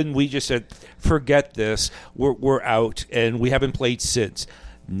that's when we just said, forget this. We're out, and we haven't played since.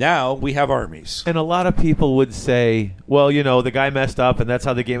 Now we have armies. And a lot of people would say, well, you know, the guy messed up, and that's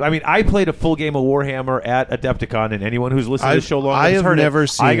how the game... I mean, I played a full game of Warhammer at Adepticon, and anyone who's listened to the show long I has have heard never it.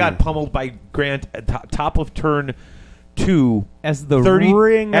 seen... I got pummeled by Grant at top of turn 2. As the 30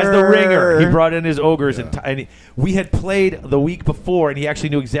 ringer. As the ringer. He brought in his ogres, and we had played the week before, and he actually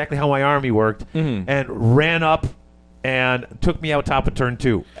knew exactly how my army worked, and ran up and took me out top of turn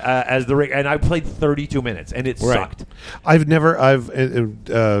 2 as the ring, and I played 32 minutes, and it sucked. I've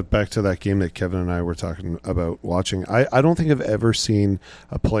back to that game that Kevin and I were talking about watching. I don't think I've ever seen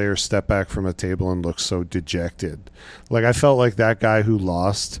a player step back from a table and look so dejected. Like, I felt like that guy who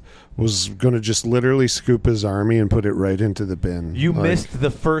lost was going to just literally scoop his army and put it right into the bin. You missed the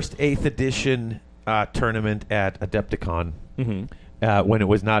first 8th edition tournament at Adepticon. When it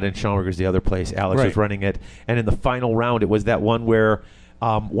was not in Schaumburg, the other place. Alex was running it. And in the final round, it was that one where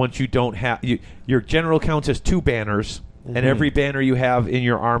once you don't have... your general counts as 2 banners, and every banner you have in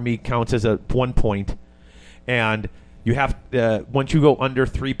your army counts as 1 point. And you have... once you go under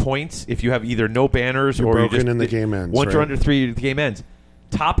 3 points, if you have either no banners You're or... broken you just, and the game ends. Once you're under 3, the game ends.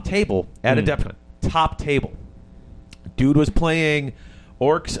 Top table at Adepticon. Top table. Dude was playing...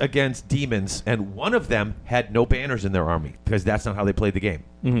 orcs against demons, and one of them had no banners in their army because that's not how they played the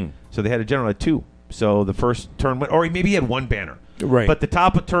game. So they had a general at 2. So the first turn went, or maybe he had 1 banner. Right. But the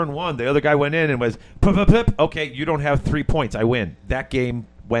top of turn 1, the other guy went in and was, pip. Okay, you don't have 3 points. I win. That game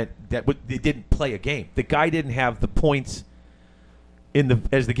went. They didn't play a game. The guy didn't have the points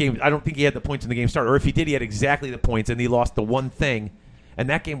as the game. I don't think he had the points in the game started, or if he did, he had exactly the points, and he lost the one thing, and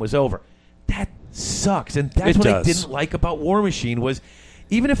that game was over. That sucks, and that's what I didn't like about War Machine was.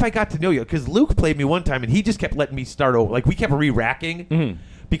 Even if I got to know you, because Luke played me one time, and he just kept letting me start over. Like, we kept re-racking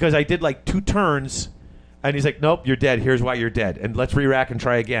because I did, like, 2 turns, and he's like, nope, you're dead. Here's why you're dead. And let's re-rack and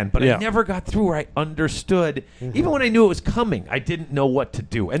try again. But I never got through where I understood. Even when I knew it was coming, I didn't know what to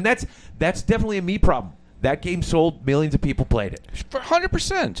do. And that's definitely a me problem. That game sold. Millions of people played it.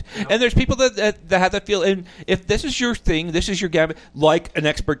 100%. And there's people that have that feel. And if this is your thing, this is your game, like an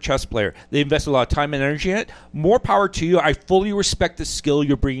expert chess player, they invest a lot of time and energy in it. More power to you. I fully respect the skill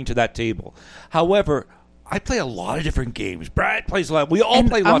you're bringing to that table. However, I play a lot of different games. Brad plays a lot. We all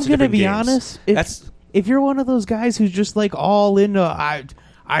play lots of different games. I'm going to be honest. If you're one of those guys who's just like all into,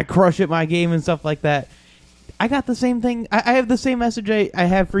 I crush at my game and stuff like that. I got the same thing. I have the same message I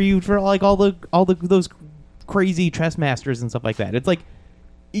have for you for like all those crazy chess masters and stuff like that. It's like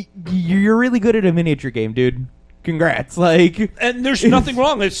you're really good at a miniature game, dude. Congrats! Like, and there's nothing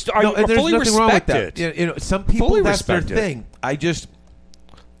wrong. I fully respect it. You know, some people that's their thing. I just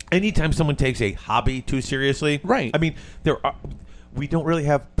anytime someone takes a hobby too seriously, right? I mean, we don't really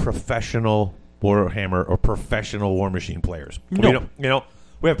have professional Warhammer or professional War Machine players. No.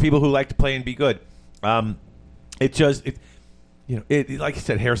 We have people who like to play and be good. Like I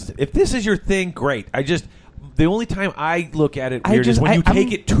said, Harrison, if this is your thing, great. The only time I look at it weird is when you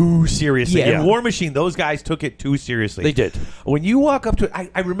take it too seriously. Yeah. In War Machine, those guys took it too seriously. They did. When you walk up to it,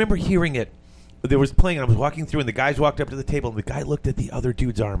 I remember hearing it. There was playing, and I was walking through, and the guys walked up to the table, and the guy looked at the other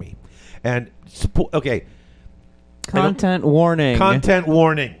dude's army. And, Content warning. Content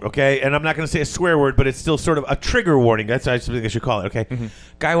warning, okay? And I'm not going to say a swear word, but it's still sort of a trigger warning. That's something I should call it, okay?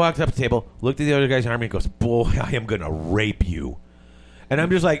 Guy walks up to the table, looked at the other guy's army, and goes, boy, I am going to rape you. And I'm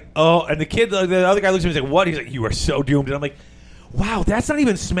just like, oh, and the other guy looks at me and says, what? He's like, you are so doomed. And I'm like, wow, that's not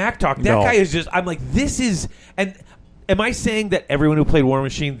even smack talk. That guy is just, I'm like, this is, and Am I saying that everyone who played War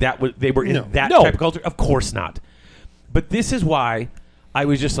Machine they were in that No. type of culture? Of course not. But this is why I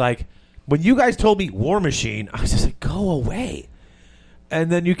was just like, when you guys told me War Machine, I was just like, go away.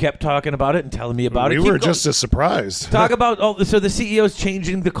 And then you kept talking about it and telling me about it. We were just as surprised. Talk about so the CEO's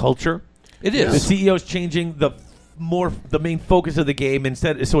changing the culture. It is. The CEO's changing the main focus of the game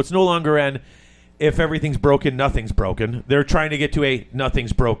instead. So it's no longer if everything's broken, nothing's broken. They're trying to get to a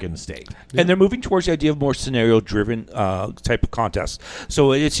nothing's broken state. And they're moving towards the idea of more scenario-driven type of contest.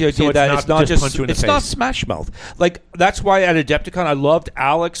 So it's the idea it's that not it's not just punch you in the it's not face. Smash Mouth. Like that's why at Adepticon I loved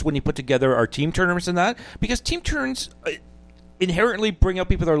Alex when he put together our team tournaments and that, because team tournaments inherently bring out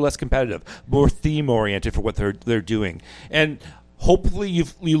people that are less competitive, more theme-oriented for what they're doing, and. Hopefully you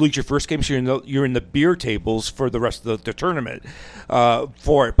lose your first game, so you're in the beer tables for the rest of the tournament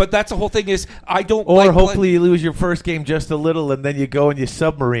for it. But that's the whole thing is I don't. Or hopefully you lose your first game just a little, and then you go and you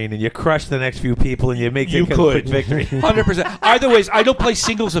submarine and you crush the next few people and you make a quick victory. 100%. Either ways, I don't play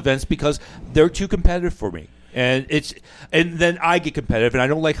singles events because they're too competitive for me. And then I get competitive, and I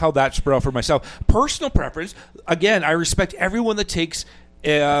don't like how that's spread out for myself. Personal preference, again, I respect everyone that takes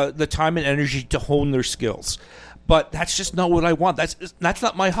the time and energy to hone their skills. But that's just not what I want. That's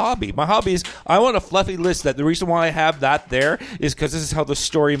not my hobby. My hobby is I want a fluffy list that the reason why I have that there is because this is how the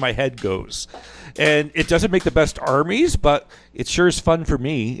story in my head goes. And it doesn't make the best armies, but it sure is fun for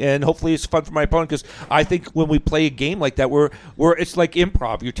me. And hopefully it's fun for my opponent because I think when we play a game like that, where it's like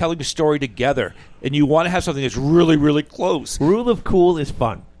improv. You're telling a story together, and you want to have something that's really, really close. Rule of Cool is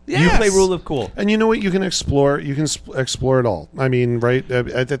fun. Yes. You play Rule of Cool. And you know what? You can explore. You can explore it all. I mean, right?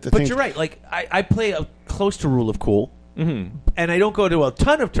 But you're right. Like I play close to Rule of Cool, and I don't go to a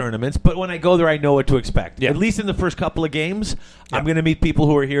ton of tournaments. But when I go there, I know what to expect. Yeah. At least in the first couple of games, I'm going to meet people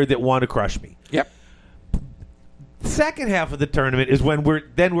who are here that want to crush me. Yep. Second half of the tournament is when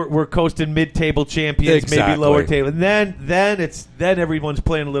we're coasting mid-table champions, maybe Exactly. lower table, and then everyone's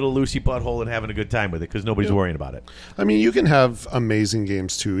playing a little loosey butthole and having a good time with it because nobody's worrying about it. I mean, you can have amazing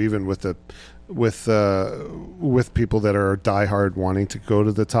games too, even with people that are diehard wanting to go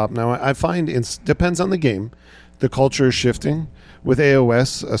to the top. Now, I find it depends on the game. The culture is shifting with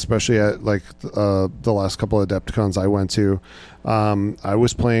AOS, especially at the last couple of Adepticons I went to. I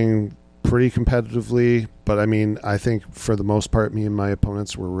was playing pretty competitively, but I mean, I think for the most part, me and my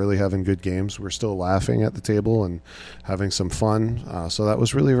opponents were really having good games. We're still laughing at the table and having some fun. So that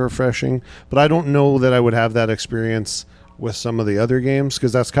was really refreshing. But I don't know that I would have that experience with some of the other games,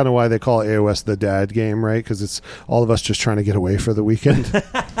 because that's kind of why they call AOS the dad game, right? Because it's all of us just trying to get away for the weekend.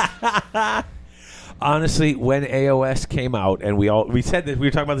 Honestly, when AOS came out, and we said that we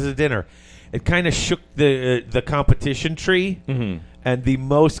were talking about this at dinner, it kind of shook the competition tree. Mm-hmm. And the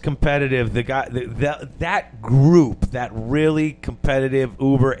most competitive, that group, that really competitive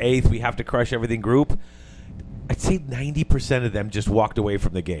Uber 8th, we have to crush everything group, I'd say 90% of them just walked away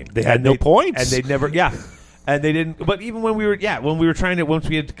from the game. They had no points. And they never, and they didn't. But even when we were trying to, once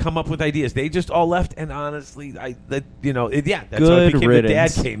we had to come up with ideas, they just all left. And honestly, that's how it became riddance. the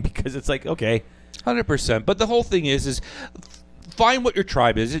dad game, because it's like, okay. 100%. But the whole thing is find what your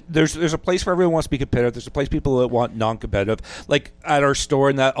tribe is. There's a place for everyone who wants to be competitive. There's a place people that want non-competitive. Like at our store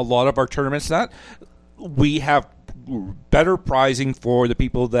and that a lot of our tournaments, that we have better prizing for the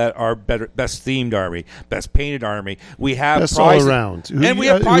people that are best themed army, best painted army. We have best prizes, all around, and we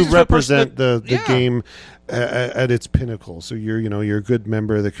have prizes who represent for the game at its pinnacle. So you're a good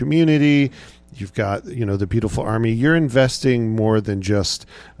member of the community. You've got, the beautiful army. You're investing more than just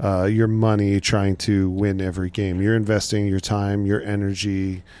your money trying to win every game. You're investing your time, your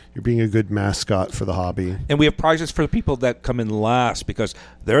energy. You're being a good mascot for the hobby. And we have prizes for the people that come in last, because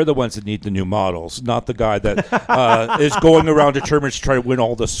they're the ones that need the new models, not the guy that is going around to tournaments to try to win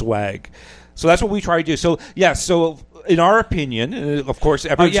all the swag. So that's what we try to do. So, so in our opinion, of course,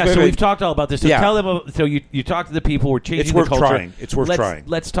 so we've talked all about this. So tell them. So you talk to the people. We're changing It's worth the culture. trying. It's worth trying.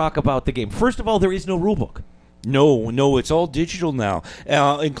 Let's talk about the game. First of all, there is no rule book. No, it's all digital now.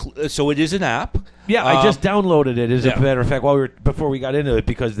 So it is an app. Yeah, I just downloaded it. As a Yeah. matter of fact, before we got into it,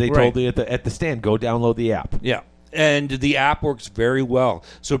 because they told me at the stand, go download the app. Yeah. And the app works very well.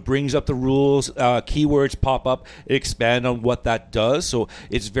 So it brings up the rules, keywords pop up, expand on what that does. So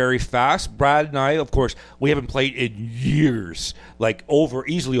it's very fast. Brad and I, of course, we haven't played in years, like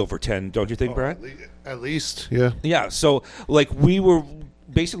easily over 10, don't you think, Brad? At least, yeah. Yeah, so like we were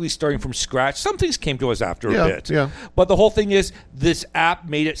basically starting from scratch. Some things came to us after a bit. Yeah. But the whole thing is this app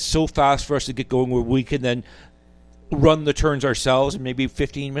made it so fast for us to get going where we can then run the turns ourselves in maybe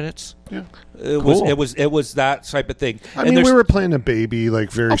 15 minutes. Yeah. It was that type of thing. I mean, we were playing a baby,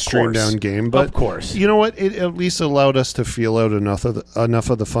 very streamed down game, but of course, you know what? It at least allowed us to feel out enough of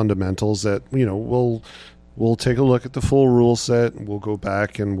the fundamentals that we'll we'll take a look at the full rule set. We'll go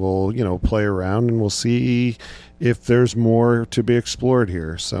back and we'll, play around, and we'll see if there's more to be explored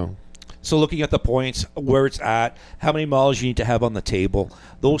here. So looking at the points, where it's at, how many models you need to have on the table,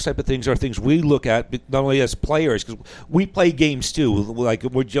 those type of things are things we look at not only as players, because we play games too. Like,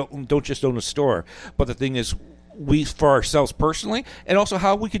 we don't just own a store. But the thing is, we, for ourselves personally, and also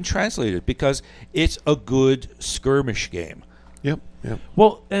how we can translate it, because it's a good skirmish game. Yep.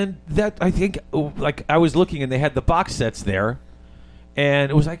 Well, and that, I think, like, I was looking and they had the box sets there, and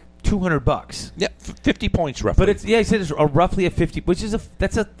it was like $200. Yeah, 50 points roughly. But it's he said it's roughly a 50, which is is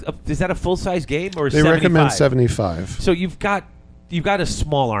that a full size game or they 75? recommend 75. So you've got a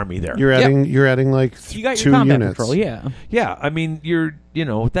small army there. You're adding like You got 2 your combat units. control, yeah. Yeah, I mean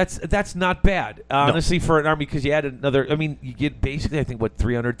that's not bad honestly for an army, because you add another. I mean, you get basically, I think,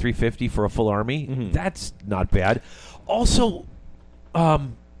 300, 350 for a full army. Mm-hmm. That's not bad. Also, now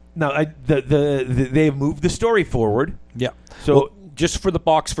they've moved the story forward. Yeah. So. Well, just for the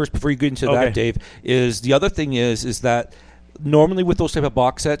box first, before you get into that, Dave, is the other thing is that normally with those type of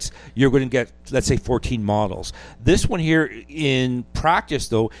box sets, you're going to get, let's say, 14 models. This one here, in practice,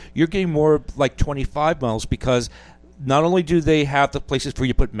 though, you're getting more like 25 models, because not only do they have the places for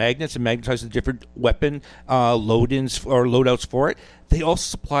you to put magnets and magnetize the different weapon load-ins or loadouts for it, they also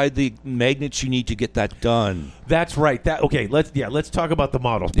supply the magnets you need to get that done. That's right. Let's talk about the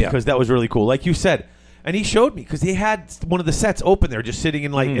models, because that was really cool. Like you said. And he showed me, because he had one of the sets open there, just sitting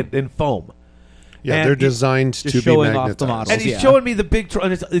in in foam. Yeah, and they're designed to be showing off the magnetized. models. And he's showing me the big troll,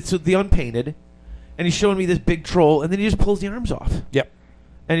 and it's the unpainted. And he's showing me this big troll, and then he just pulls the arms off. Yep.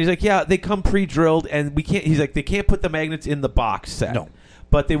 And he's like, "Yeah, they come pre-drilled, and we can't." He's like, "They can't put the magnets in the box set, no,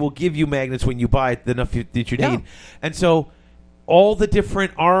 but they will give you magnets when you buy it, enough that you need." And so, all the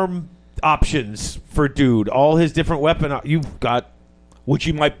different arm options for dude, all his different weapon, you've got. Which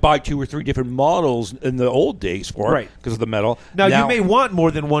you might buy 2 or 3 different models in the old days for, right? Because of the metal. Now you may want more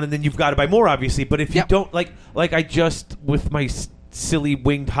than one, and then you've got to buy more, obviously. But if you don't, like I just, with my silly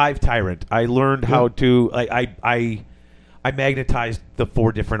winged hive tyrant, I learned how to I magnetized the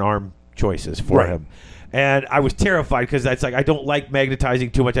 4 different arm choices for him, and I was terrified, because that's like, I don't like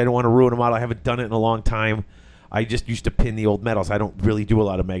magnetizing too much. I don't want to ruin a model. I haven't done it in a long time. I just used to pin the old metals. I don't really do a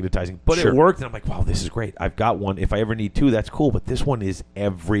lot of magnetizing. But it worked, and I'm like, wow, this is great. I've got one. If I ever need 2, that's cool. But this one is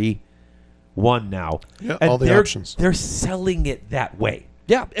every one now. Yeah, and all the options. They're selling it that way.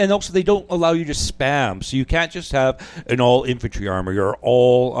 Yeah, and also they don't allow you to spam. So you can't just have an all-infantry army or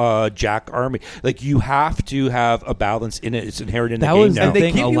all jack army. Like, you have to have a balance in it. It's inherent in the game now. That was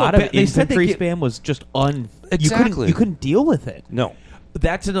the thing. A lot of infantry they spam was just Exactly. You couldn't deal with it. No.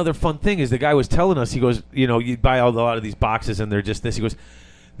 That's another fun thing, is the guy was telling us, he goes, you buy a lot of these boxes and they're just this. He goes,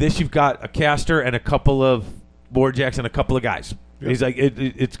 this, you've got a caster and a couple of warjacks and a couple of guys. Yep. He's like,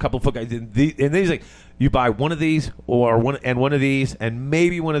 it's a couple of foot guys. And then he's like, you buy one of these or one of these and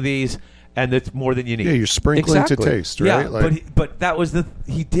maybe one of these, and it's more than you need. Yeah, you're sprinkling to taste, right? Yeah, but that was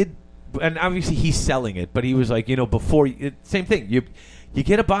he did, and obviously he's selling it, but he was like, before, same thing. You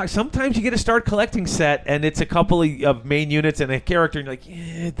get a box. Sometimes you get a start collecting set, and it's a couple of main units and a character, and you're like,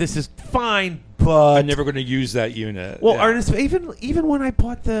 yeah, this is fine, but I'm never going to use that unit. Well, Ernest, even when I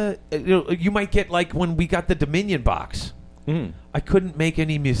bought you might get, like, when we got the Dominion box, I couldn't make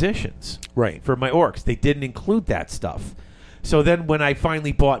any musicians for my orcs. They didn't include that stuff. So then when I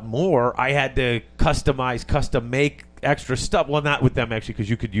finally bought more, I had to custom make extra stuff. Well, not with them, actually, because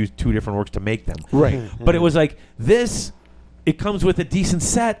you could use 2 different orcs to make them. Right. But it was like this. It comes with a decent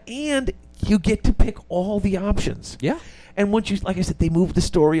set, and you get to pick all the options. Yeah. And once you, like I said, they moved the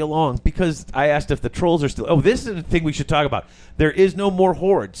story along, because I asked if the trolls are still. Oh, this is the thing we should talk about. There is no more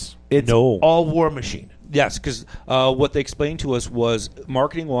hordes. It's all War Machine. Yes, because what they explained to us was,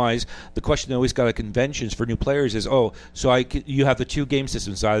 marketing-wise, the question they always got at conventions for new players is, you have the 2 game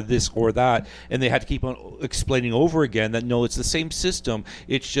systems, either this or that, and they had to keep on explaining over again that, no, it's the same system,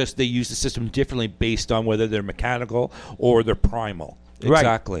 it's just they use the system differently based on whether they're mechanical or they're primal.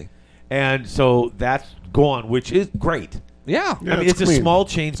 Exactly. Right. And so that's gone, which is great. Yeah. I mean, it's a small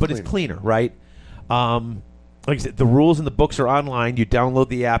change, but it's cleaner, right? Like I said, the rules and the books are online. You download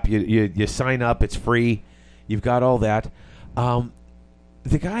the app. You sign up. It's free. You've got all that.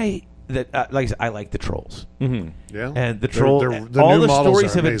 The guy that, like I said, I like the trolls. Mm-hmm. Yeah, and the troll. All the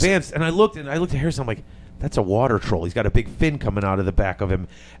stories have advanced. And I looked at Harrison. I'm like, that's a water troll. He's got a big fin coming out of the back of him.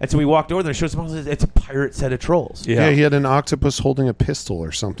 And so we walked over there and showed him. It's a pirate set of trolls. Yeah, he had an octopus holding a pistol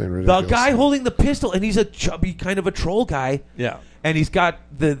or something ridiculous. The guy holding the pistol, and he's a chubby kind of a troll guy. Yeah. And he's got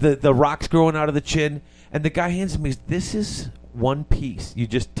the rocks growing out of the chin. And the guy hands me, this is one piece. You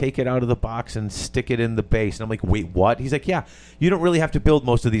just take it out of the box and stick it in the base. And I'm like, wait, what? He's like, yeah, you don't really have to build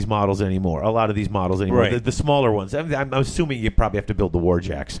most of these models anymore. A lot of these models anymore. Right. The smaller ones. I'm assuming you probably have to build the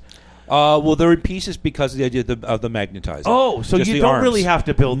Warjacks. Well, they're in pieces because of the idea of the magnetizing. Oh, so Just you the don't arms. really have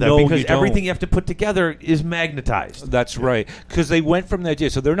to build them No, because you don't. everything you have to put together is magnetized. That's right. Because they went from the idea.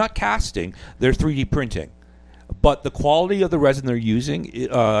 So they're not casting, they're 3D printing. But the quality of the resin they're using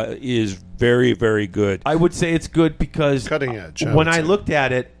is very, very good. I would say it's good because Cutting edge, when would I say. looked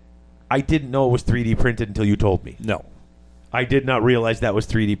at it, I didn't know it was 3D printed until you told me. No. I did not realize that was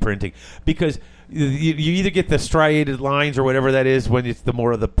 3D printing because you either get the striated lines or whatever that is when it's the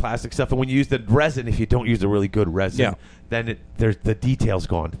more of the plastic stuff, and when you use the resin, if you don't use the really good resin, then there's the details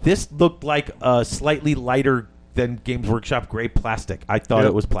gone. This looked like a slightly lighter than Games Workshop gray plastic. I thought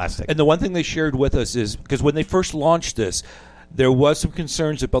it was plastic. And the one thing they shared with us is, because when they first launched this, there was some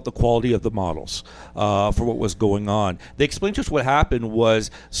concerns about the quality of the models for what was going on. They explained to us what happened was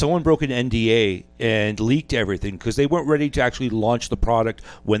someone broke an NDA and leaked everything because they weren't ready to actually launch the product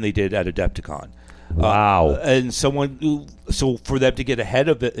when they did at Adepticon. Wow. And so for them to get ahead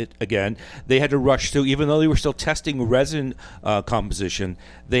of it again, they had to rush through, even though they were still testing resin composition,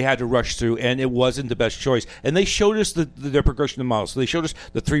 they had to rush through, and it wasn't the best choice. And they showed us their progression of models. So they showed us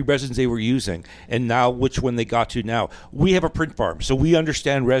the 3 resins they were using, and now which one they got to now. We have a print farm, so we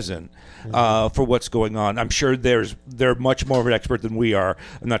understand resin for what's going on. I'm sure they're much more of an expert than we are.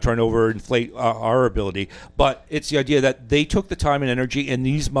 I'm not trying to overinflate our ability, but it's the idea that they took the time and energy, and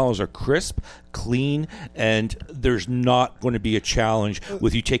these models are crisp, clean, and there's not going to be a challenge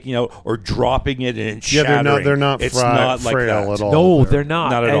with you taking out or dropping it and shattering. They're not it's frail not like at that. all. No, they're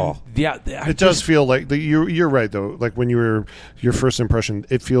not. Not at And all. Yeah, It does feel like you're right though. Like when your first impression,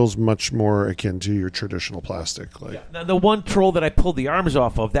 it feels much more akin to your traditional plastic. Like Now, the one troll that I pulled the arms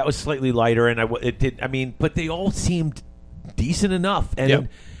off of, that was slightly lighter, and it did. I mean, but they all seemed decent enough. And Yep.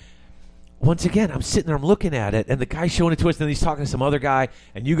 once again, I'm sitting there, I'm looking at it, and the guy's showing it to us, and then he's talking to some other guy,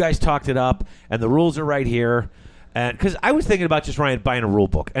 and you guys talked it up, and the rules are right here. And because I was thinking about just buying a rule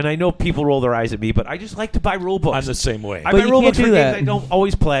book, and I know people roll their eyes at me, but I just like to buy rule books. I'm the same way. I But buy you rule can't books for do games that. I don't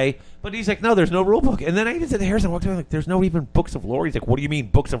always play. But he's like, no, there's no rule book. And then I just said to Harrison, I walked around like, there's no even books of lore. He's like, what do you mean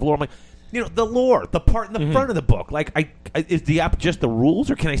books of lore? I'm like, the lore, the part in the front of the book. Like, is the app just the rules,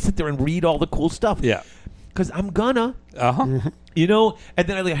 or can I sit there and read all the cool stuff? Yeah. Because I'm gonna. And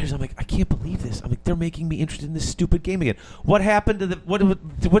then I'm like, I can't believe this. I'm like, they're making me interested in this stupid game again. What happened to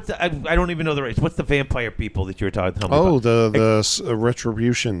what's the, I don't even know the race. What's the vampire people that you were talking about? oh, the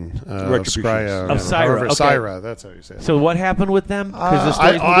retribution, Retributions. Scrya, Of Syra, okay. Syra, that's how you say it. So what happened with them? Because the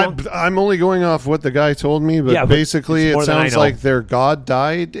story's moved on? I'm only going off what the guy told me, but Yeah, but basically it's more it than I sounds know. like their god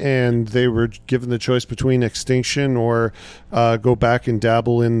died, and they were given the choice between extinction or go back and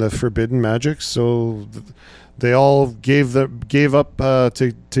dabble in the forbidden magic. So they all gave up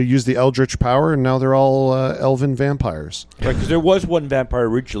to use the eldritch power, and now they're all elven vampires. Right, because there was one vampire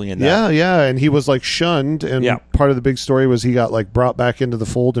originally in that. Yeah, and he was like shunned, and Yeah. part of the big story was he got like brought back into the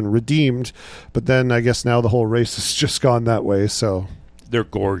fold and redeemed. But then I guess now the whole race has just gone that way. So They're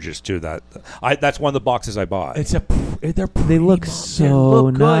gorgeous too. That's one of the boxes I bought. They look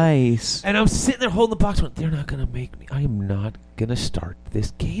so good. nice. And I'm sitting there holding the box. Going, they're not going to make me. I am not going to start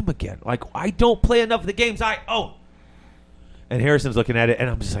this game again. Like, I don't play enough of the games I own. And Harrison's looking at it, and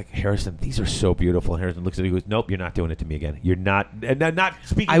I'm just like, Harrison, these are so beautiful. And Harrison looks at it, he goes, nope, you're not doing it to me again. You're not. And I'm not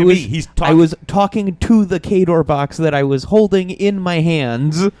speaking to me. He's talking. I was talking to the Kador box that I was holding in my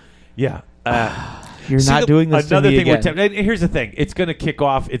hands. Yeah. You're not doing this to Another me thing again. and here's the thing. It's going to kick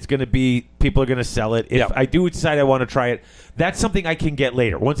off. It's going to be, people are going to sell it. If Yeah. I do decide I want to try it, that's something I can get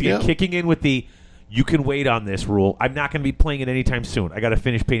later. Once again, Yeah. kicking in with the, you can wait on this rule. I'm not going to be playing it anytime soon. I got to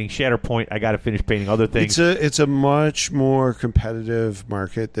finish painting Shatterpoint. I got to finish painting other things. it's a much more competitive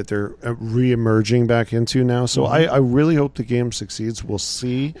market that they're re-emerging back into now. So I really hope the game succeeds. We'll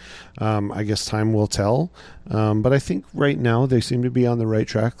see. I guess time will tell. But I think right now they seem to be on the right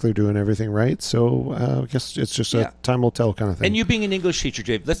track. They're doing everything right. So I guess it's just a time will tell kind of thing. And you being an English teacher,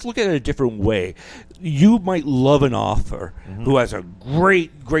 Dave, let's look at it a different way. You might love an author who has a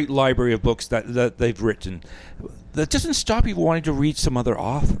great library of books that they've written. That doesn't stop you wanting to read some other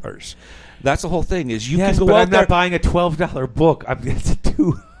authors. That's the whole thing. Is you Yes, can go but out I'm there. not buying a $12 book. It's a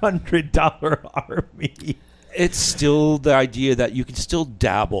 $200 army. It's still the idea that you can still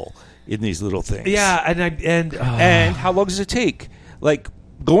dabble in these little things. Yeah, and And how long does it take? Like,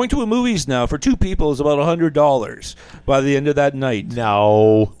 going to a movies now for 2 people is about $100 by the end of that night.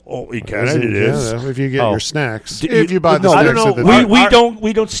 No. Oh, it Yeah, if you get your snacks. D- If you buy the no, snacks I don't at know. the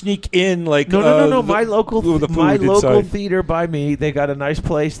We don't sneak in like No. My local the food my local inside. theater by me. They got a nice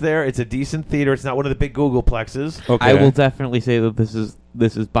place there. It's a decent theater. It's not one of the big Googleplexes. Okay. I will definitely say that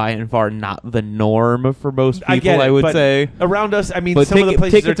this is by and far not the norm for most people. I get it, I would but say. around us. I mean, But some of the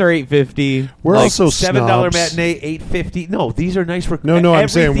places tickets are $8.50. We're Like, also $7 snobs. matinee, $8.50. No, these are nice. No, every I'm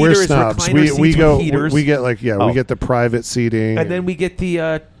saying we're theater is snobs. recliner We seats go. with heaters. We get we Oh. get the private seating, and then we get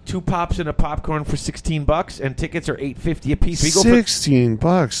the 2 pops and a popcorn for $16, and tickets are $8.50 a piece. We go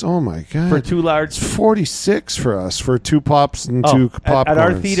 $16. Oh my god! for 2 large. It's 46 for us for 2 pops and Oh, 2 popcorns. at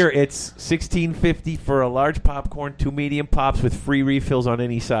our theater, it's $16.50 for a large popcorn, 2 medium pops with free refills on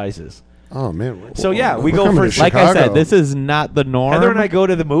any sizes. Oh man! So, yeah, we We're go coming for- to like I said, Chicago. this is not the norm. Heather and I go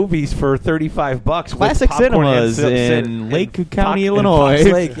to the movies for $35. with Classic popcorn Cinemas and in Lake County, in Illinois. Fox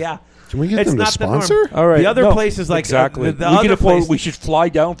Lake, yeah. Can we get It's them to not the norm. sponsor? All right. The other No, places like exactly. the we other can afford. place, We should fly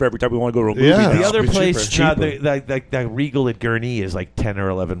down for every time we want to go to a movie. Yeah. now. the other It's place, cheaper. the Regal at Gurnee is like $10 or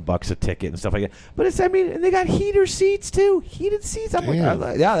 $11 a ticket and stuff like that. But it's, I mean, and they got heater seats too, heated seats. I'm Damn.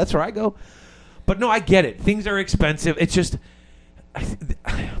 like, yeah, that's where I go. But no, I get it. Things are expensive. It's just,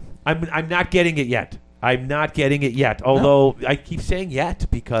 I'm not getting it yet. I'm not getting it yet. Although I keep saying yet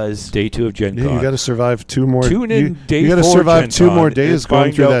because Day 2 of Gen Con. Yeah, you got to survive 2 more. Tune in day you got to 4 survive Gen 2 Con more and days going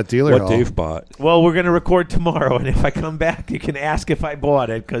find through out that dealer what hall. Dave bought. well, we're going to record tomorrow, and if I come back, you can ask if I bought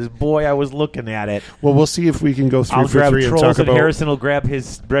it because boy, I was looking at it. Well, we'll see if we can go 3 I'll for grab 3 and Trolls talk and about. Harrison will grab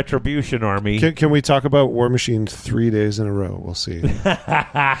his Retribution army. Can we talk about War Machine 3 days in a row? We'll see.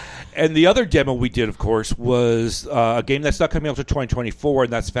 And the other demo we did, of course, was a game that's not coming out until 2024,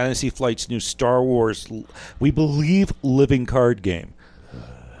 and that's Fantasy Flight's new Star Wars, we believe, living card game.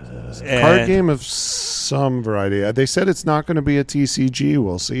 Card And- game of some variety. They said it's not going to be a TCG.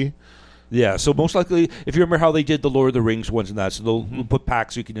 We'll see. Yeah, so most likely, if you remember how they did the Lord of the Rings ones and that, so they'll put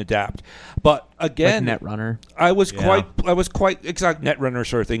packs so you can adapt. But again, Like Netrunner. I was Yeah. quite exact Netrunner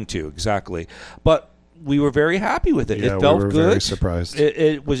sort of thing too, exactly. But we were very happy with it. Yeah, it felt we were good. very surprised.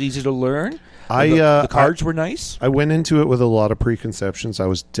 It was easy to learn. I, the cards were nice. I went into it with a lot of preconceptions. I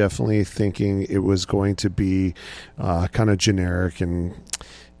was definitely thinking it was going to be kind of generic and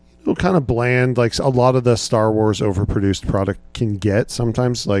kind of bland, like a lot of the Star Wars overproduced product can get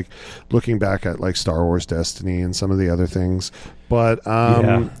sometimes, like looking back at like Star Wars Destiny and some of the other things. But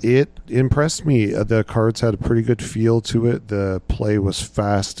it impressed me. The cards had a pretty good feel to it. The play was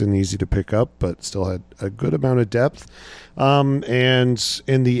fast and easy to pick up, but still had a good amount of depth. And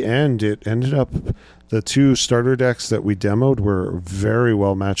in the end, it ended up the 2 starter decks that we demoed were very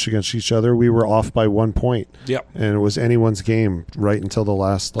well matched against each other. We were off by 1 point. Yep. And it was anyone's game right until the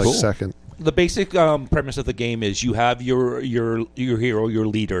last Cool. second. The basic premise of the game is you have your hero, your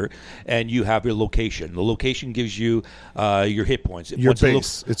leader, and you have your location. The location gives you your hit points. Your Once the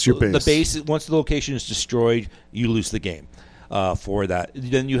base. It's your base. The base. Once the location is destroyed, you lose the game. For that,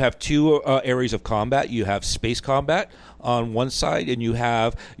 then you have 2 areas of combat. You have space combat on one side, and you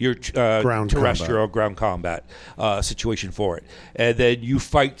have your Ground terrestrial ground combat situation for it. And then you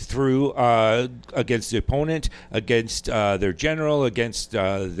fight through against the opponent, against their general, against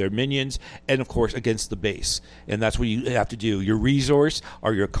their minions, and of course against the base. And that's what you have to do. Your resource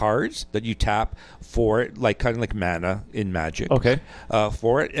are your cards that you tap for it, like kind of like mana in Magic. Okay.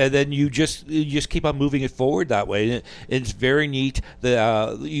 For it, and then you just keep on moving it forward that way. And it's very neat.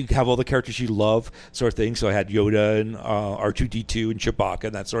 You have all the characters you love, sort of thing. So I had Yoda and R2D2 and Chewbacca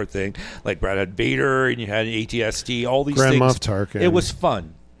and that sort of thing. Like Brad had Vader and you had AT-ST. All these Grand things. Moff Tarkin. It was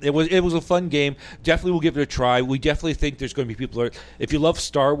fun. It was a fun game. Definitely, we'll give it a try. We definitely think there's going to be people. If you love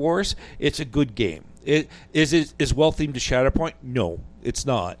Star Wars, it's a good game. Is well themed to Shatterpoint? No, it's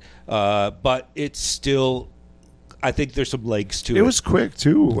not. But it's still. I think there's some legs to it. It was quick,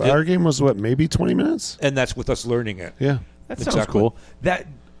 too. Yep. Our game was, maybe 20 minutes? and that's with us learning it. Yeah. That sounds Exactly. cool. That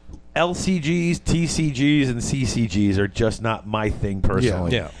LCGs, TCGs, and CCGs are just not my thing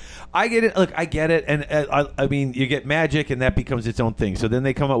personally. Yeah. I get it. Look, I get it, and I mean, you get Magic, and that becomes its own thing. So then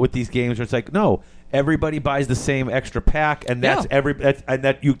they come up with these games where it's like, no, everybody buys the same extra pack, and that's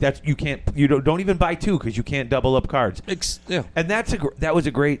you don't even buy 2 because you can't double up cards. Yeah. And that was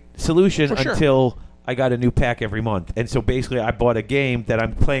a great solution For sure. until I got a new pack every month, and so basically I bought a game that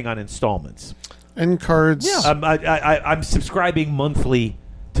I'm playing on installments. And cards. I'm subscribing monthly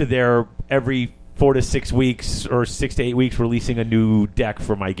to their every 4 to 6 weeks or 6 to 8 weeks releasing a new deck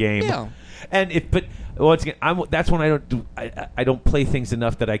for my game. Yeah. But once again, that's when I don't play things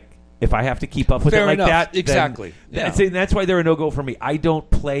enough that if I have to keep up with Fair it like enough. that, Exactly. then Yeah. that's why they're a no go for me. I don't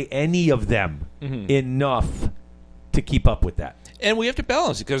play any of them enough to keep up with that. And we have to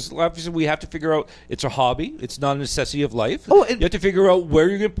balance it because obviously we have to figure out it's a hobby. It's not a necessity of life. Oh, you have to figure out where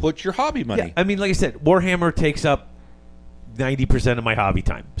you're going to put your hobby money. Yeah, I mean, like I said, Warhammer takes up 90% of my hobby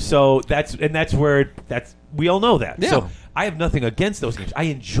time. So that's where we all know that. Yeah. So I have nothing against those games. I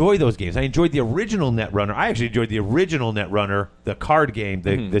enjoy those games. I enjoyed the original Netrunner. I actually enjoyed the original Netrunner, the card game,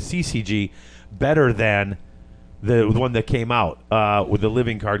 the CCG, better than the one that came out with the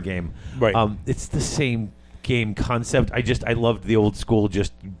living card game. Right. It's the same game concept. I loved the old school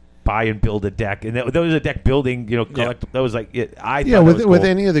just buy and build a deck, and that was a deck building. Collect. That was like it. With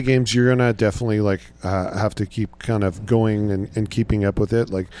any of the games, you're gonna definitely have to keep kind of going and keeping up with it.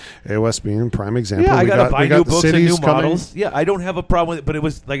 Like AOS being a prime example. Yeah, I got to buy new the books and cities new coming. models. Yeah, I don't have a problem with it, but it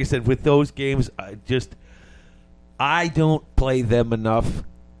was like I said with those games. I don't play them enough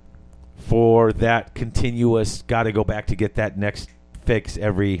for that continuous. Got to go back to get that next fix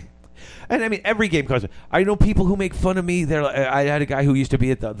every. And I mean, every game comes. I know people who make fun of me. I had a guy who used to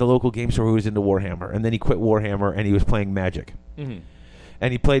be at the local game store who was into Warhammer, and then he quit Warhammer and he was playing Magic. Mm-hmm.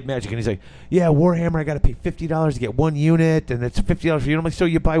 And he played Magic, and he's like, "Yeah, Warhammer. I got to pay $50 to get one unit, and it's $50 for you." I'm like, "So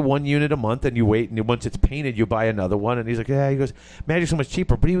you buy one unit a month, and you wait, and once it's painted, you buy another one." And he's like, "Yeah." He goes, "Magic's so much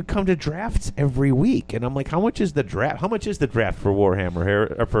cheaper," but he would come to drafts every week, and I'm like, "How much is the draft? How much is the draft for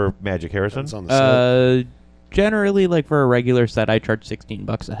Warhammer or for Magic, Harrison?" It's on the set. Generally, like for a regular set, I charge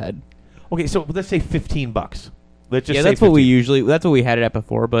 $16 a head. Okay, so let's say $15. Let's just say that's 15. that's what we had it at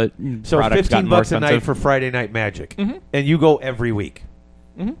before, but so products got more $15 a night expensive. for Friday Night Magic, Mm-hmm. and you go every week.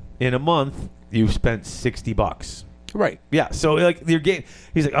 Mm-hmm. In a month, you've spent $60. Right. Yeah. So like your game,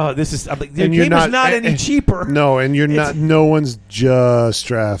 he's like, "Oh, this is." I'm like, "Your And you're game is not any cheaper." No, and you're not. No one's just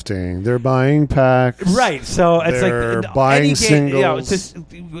drafting. They're buying packs. Right. So it's They're like buying any game, singles. it's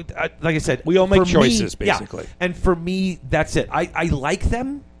just, like I said, We all make for me- choices, yeah. basically. And for me, that's it. I like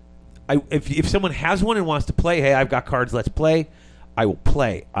them. If someone has one and wants to play, hey, I've got cards. Let's play. I will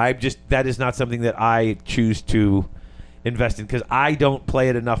play. That is not something that I choose to invest in because I don't play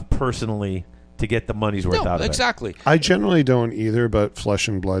it enough personally to get the money's worth out of it. Exactly. I generally don't either, but Flesh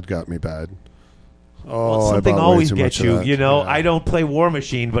and Blood got me bad. Well, I something bought way always too gets much of you. that. Yeah. Yeah. I don't play War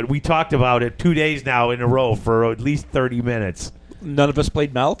Machine, but we talked about it 2 days now in a row for at least 30 minutes. None of us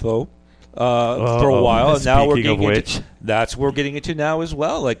played Malifaux for a while, and now we're Speaking of getting which. into that's what we're getting into now as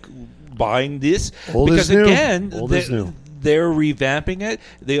well. Like buying this Old because is new. again, Old is new. they're revamping it.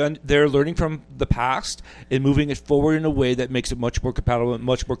 They're learning from the past and moving it forward in a way that makes it much more compatible and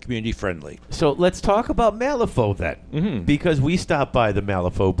much more community friendly. So let's talk about Malifaux then, because we stopped by the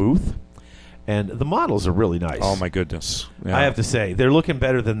Malifaux booth, and the models are really nice. Oh my goodness! Yeah. I have to say they're looking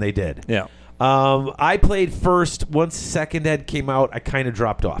better than they did. Yeah. I played first. Once Second Ed came out, I kind of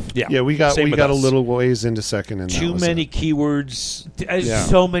dropped off. Yeah, we got Same with a us. little ways into second, and that Too was many it. keywords. There's Yeah.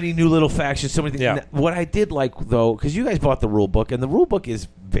 so many new little factions, so many things. Yeah. What I did like, though, because you guys bought the rule book, and the rule book is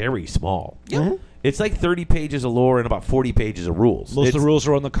very small. Yeah. It's like 30 pages of lore and about 40 pages of rules. Most of the It's- rules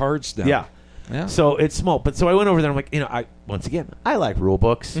are on the cards now. Yeah. Yeah. So it's small. But so I went over there, and I'm like, once again, I like rule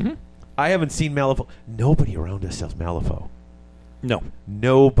books. Mm-hmm. I haven't seen Malifaux. Nobody around us sells Malifaux. No.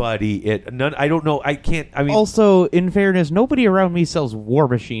 Nobody. None. I don't know. I can't. I mean, Also, in fairness, nobody around me sells War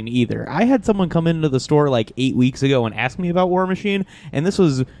Machine either. I had someone come into the store like 8 weeks ago and ask me about War Machine, and this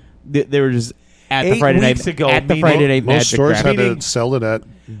was they were just at the 8 Friday night weeks ago, at the meaning- Friday night Most Magic stores draft. had Meaning- to sell it at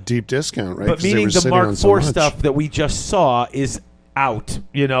deep discount, right? but 'Cause they meaning were the sitting Mark on so IV much. stuff that we just saw is out,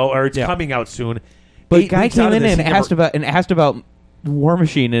 or it's Yeah. coming out soon. But 8 guy weeks out came of in this, and he never- asked about War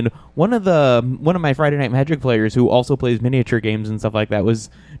Machine, and one of my Friday Night Magic players who also plays miniature games and stuff like that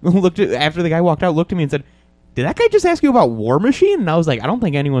after the guy walked out, looked at me and said, "Did that guy just ask you about War Machine?" And I was like, "I don't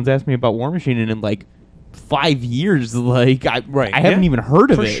think anyone's asked me about War Machine in like 5 years. Like, I haven't even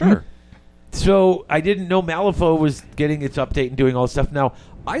heard of for it." sure. So I didn't know Malifaux was getting its update and doing all this stuff. Now,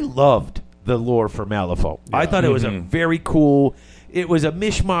 I loved the lore for Malifaux. I thought it was a very cool. It was a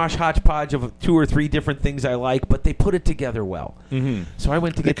mishmash hodgepodge of 2 or 3 different things I like, but they put it together well. Mm-hmm. So I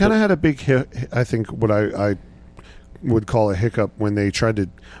went to They get. kind of had a big hit. I think what I would call a hiccup when they tried to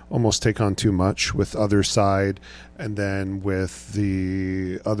almost take on too much with Other Side, and then with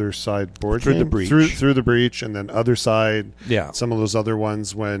the Other Side board Through the game, Breach. through the Breach, and then Other Side. Yeah. Some of those other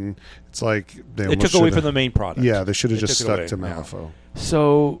ones when it's like they It almost took away shoulda- from the main product. Yeah, they should have They just took it stuck to away, yeah. Malifaux.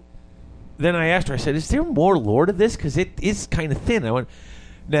 So then I asked her. I said, "Is there more lore to this? Because it is kind of thin." I went.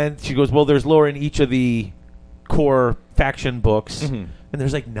 Then she goes, "Well, there's lore in each of the core faction books, and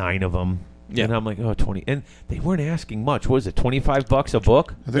there's like 9 of them." Yeah. And I'm like, 20. And they weren't asking much. What was it, $25 a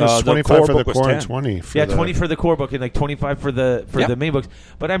book? I think it was The 25 core for the book was core and 10. 20 for Yeah, the 20 for the core book and like 25 for the Yeah. the main books.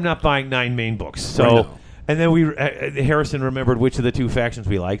 But I'm not buying 9 main books. Right. So, And then Harrison remembered which of the two factions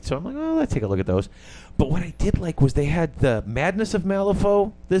we liked, so I'm like, oh, let's take a look at those. But what I did like was they had the Madness of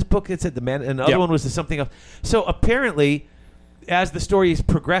Malifaux. This book that said and the other one was the something else. So apparently, as the story is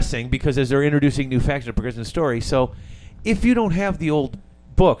progressing, because as they're introducing new factions, they're progressing the story. So if you don't have the old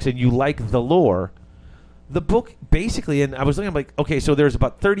books and you like the lore, the book basically, and I was looking, I'm like, okay, so there's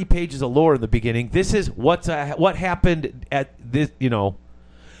about 30 pages of lore in the beginning. This is what happened at this,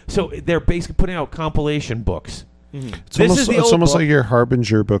 So they're basically putting out compilation books. Mm-hmm. It's almost like your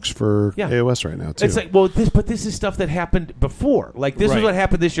Harbinger books for AOS right now, too. It's like, this is stuff that happened before. Like, this is what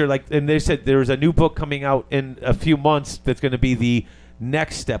happened this year. Like, and they said there's a new book coming out in a few months that's going to be the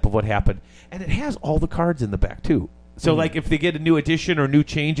next step of what happened. And it has all the cards in the back, too. So, like, if they get a new edition or new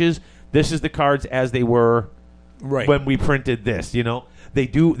changes, this is the cards as they were when we printed this,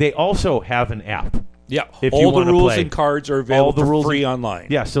 They also have an app. Yeah, if all you the rules play. And cards are available for free online.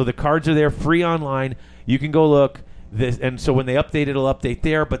 Yeah, so the cards are there free online. You can go look. And so when they update, it'll update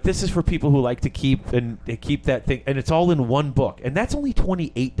there. But this is for people who like to keep that thing. And it's all in one book. And that's only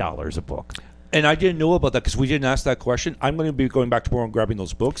 $28 a book. And I didn't know about that because we didn't ask that question. I'm going to be going back tomorrow and grabbing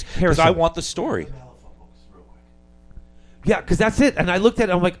those books because I want the story. Yeah, because that's it. And I looked at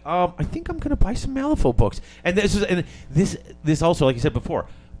it. I'm like, I think I'm going to buy some Malifaux books. And this also, like you said before,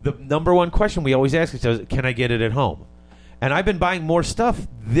 the number one question we always ask is, can I get it at home? And I've been buying more stuff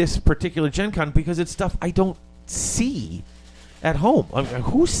this particular Gen Con because it's stuff I don't see at home.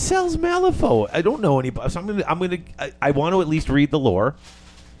 Who sells Malifaux? I don't know anybody. So I want to at least read the lore.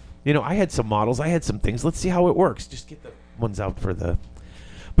 I had some models. I had some things. Let's see how it works. Just get the ones out for the...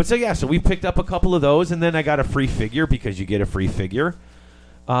 But so we picked up a couple of those, and then I got a free figure because you get a free figure.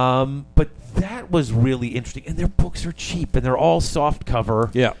 But that was really interesting. And their books are cheap, and they're all soft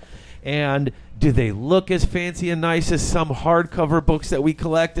cover. Yeah. And do they look as fancy and nice as some hardcover books that we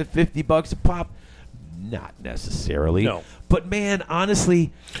collect at $50 a pop? Not necessarily. No. But, man,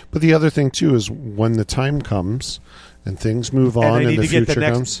 honestly... But the other thing, too, is when the time comes and things move on and the future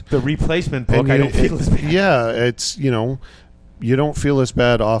comes... The replacement book, I don't feel as bad. Yeah, it's, you don't feel as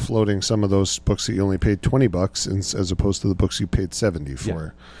bad offloading some of those books that you only paid $20 as opposed to the books you paid $70 for. Yeah.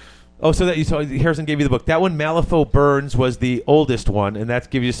 Oh, so Harrison gave you the book. That one, Malifaux Burns, was the oldest one, and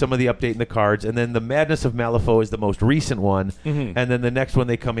that gives you some of the update in the cards. And then the Madness of Malifaux is the most recent one, and then the next one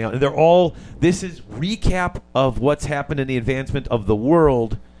they come out. And they're all. This is recap of what's happened in the advancement of the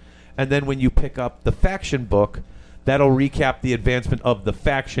world, and then when you pick up the faction book, that'll recap the advancement of the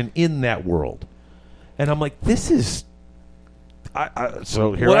faction in that world. And I'm like, this is.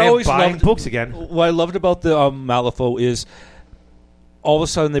 So here I am buying books again. What I loved about the Malifaux is all of a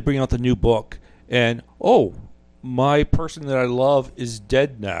sudden they bring out the new book and, my person that I love is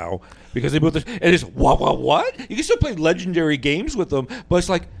dead now because they moved this. And it's, what? You can still play legendary games with them, but it's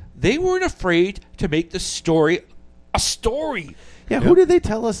like they weren't afraid to make the story a story. Yeah, who did they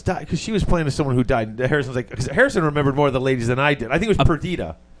tell us died? Because she was playing as someone who died. Harrison's like, because Harrison remembered more of the ladies than I did. I think it was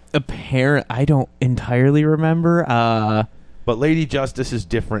Perdita. I don't entirely remember. But Lady Justice is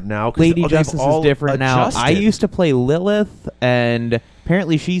different now. Lady Justice is different now. I used to play Lilith, and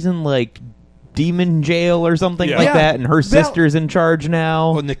apparently she's in, like, demon jail or something like that, and her sister's in charge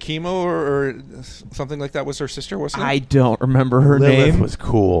now. Oh, Nikimo or something like that was her sister, wasn't it? I don't remember her Lilith name. Was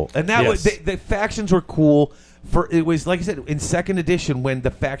cool. And that was the factions were cool. It was, like I said, in second edition when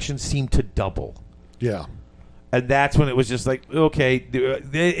the factions seemed to double. Yeah. And that's when it was just like, okay,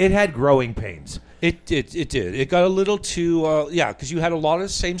 it had growing pains. It did. It got a little too, because you had a lot of the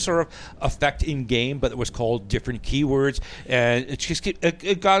same sort of effect in game, but it was called different keywords, and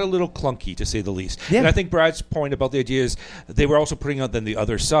it got a little clunky, to say the least. Yeah. And I think Brad's point about the idea is they were also putting out then the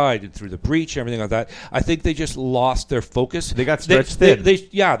other side and through the breach and everything like that. I think they just lost their focus. They got stretched thin.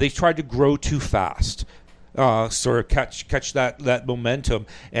 They tried to grow too fast, sort of catch that momentum,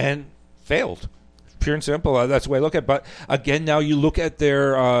 and failed. Pure and simple. That's the way I look at it. But again, now you look at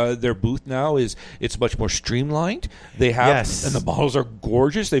their booth now it's much more streamlined. They have and the models are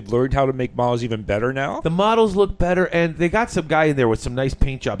gorgeous. They've learned how to make models even better now. The models look better, and they got some guy in there with some nice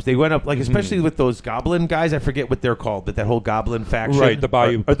paint jobs. They went up especially with those goblin guys. I forget what they're called, but that whole goblin faction, right? The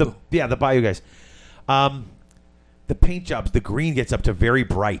Bayou, the Bayou guys. The paint jobs, the green gets up to very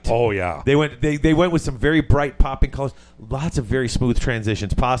bright. Oh yeah, they went with some very bright popping colors. Lots of very smooth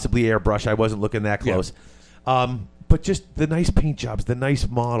transitions, possibly airbrush. I wasn't looking that close, but just the nice paint jobs, the nice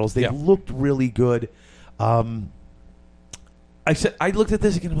models. They looked really good. I looked at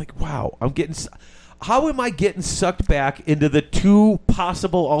this again. I'm like, wow, how am I getting sucked back into the two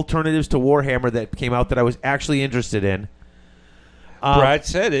possible alternatives to Warhammer that came out that I was actually interested in? Brad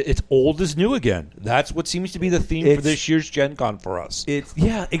said it's old as new again. That's what seems to be the theme for this year's Gen Con for us.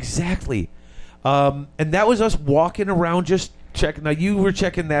 Exactly. And that was us walking around just checking. Now, you were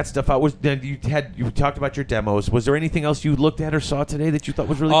checking that stuff out. You talked about your demos. Was there anything else you looked at or saw today that you thought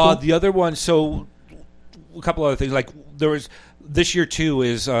was really cool? The other one, so a couple other things. Like there was this year too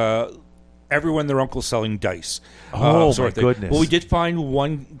is everyone their uncle's selling dice. Oh, sort my of thing. goodness. Well, we did find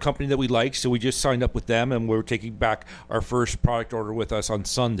one company that we liked, so we just signed up with them, and we're taking back our first product order with us on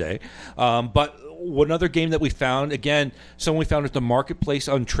Sunday. But one other game that we found, again, someone we found at the marketplace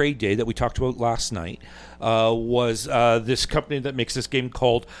on trade day that we talked about last night, was this company that makes this game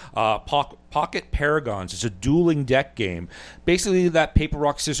called Pocket Paragons. It's a dueling deck game. Basically, that paper,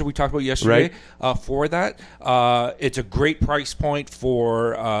 rock, scissors we talked about yesterday. For that, it's a great price point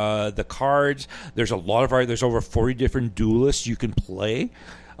for the cards. There's a lot of there's over 40 different duelists you can play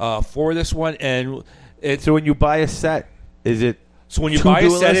for this one, and So when you buy a set, is it? So when you Two buy a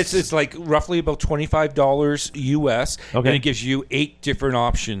set, duelists? it's like roughly about $25 US, and it gives you 8 different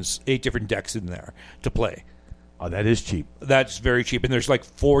options, 8 different decks in there to play. Oh, that is cheap. That's very cheap, and there's like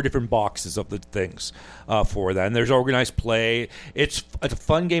 4 different boxes of the things for that. And there's organized play. It's a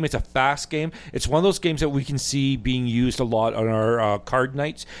fun game. It's a fast game. It's one of those games that we can see being used a lot on our card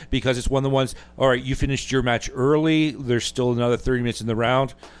nights because it's one of the ones. All right, you finished your match early. There's still another 30 minutes in the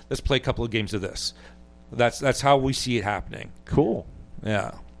round. Let's play a couple of games of this. That's how we see it happening. Cool.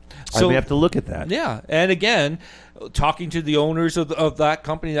 Yeah. So we have to look at that. Yeah, and again, talking to the owners of that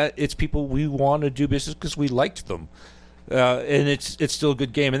company, that it's people we want to do business because we liked them, and it's still a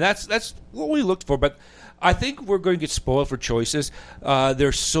good game, and that's what we looked for. But I think we're going to get spoiled for choices.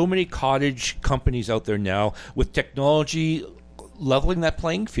 There's so many cottage companies out there now with technology leveling that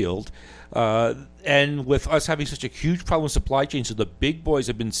playing field, and with us having such a huge problem with supply chain, so the big boys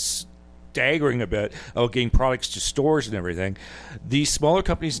have been staggering a bit of getting products to stores and everything. These smaller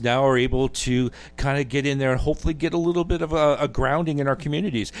companies now are able to kind of get in there and hopefully get a little bit of a grounding in our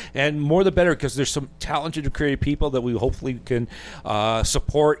communities. And more the better, because there's some talented and creative people that we hopefully can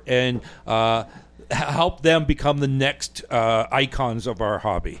support and help them become the next icons of our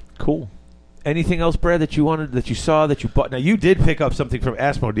hobby. Cool. Anything else, Brad, that you wanted, that you saw, that you bought? Now, you did pick up something from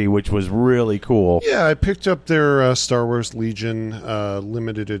Asmodee, which was really cool. Yeah, I picked up their Star Wars Legion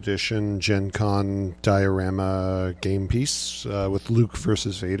limited edition Gencon diorama game piece with Luke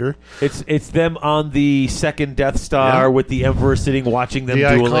versus Vader. It's them on the second Death Star with the Emperor sitting watching them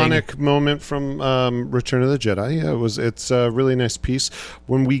dueling. The iconic moment from Return of the Jedi. Yeah, it's a really nice piece.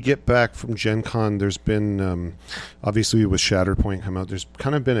 When we get back from Gen Con, there's been, obviously with Shatterpoint come out, there's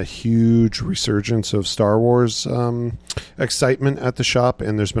kind of been a huge resurgence of Star Wars excitement at the shop,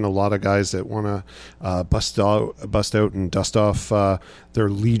 and there's been a lot of guys that want to bust out and dust off their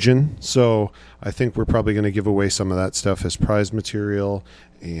Legion. So I think we're probably going to give away some of that stuff as prize material,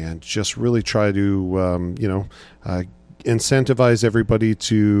 and just really try to incentivize everybody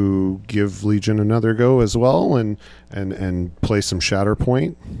to give Legion another go as well, and play some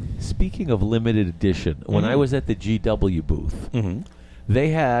Shatterpoint. Speaking of limited edition, when I was at the GW booth, they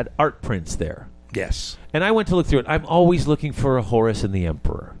had art prints there. Yes. And I went to look through it. I'm always looking for a Horus and the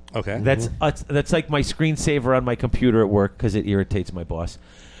Emperor. Okay. That's like my screensaver on my computer at work because it irritates my boss.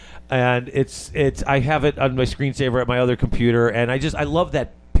 And it's I have it on my screensaver at my other computer, and I love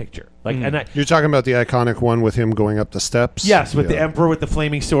that picture. You're talking about the iconic one with him going up the steps? Yes, with the Emperor with the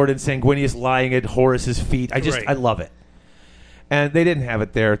flaming sword and Sanguinius lying at Horus's feet. I love it. And they didn't have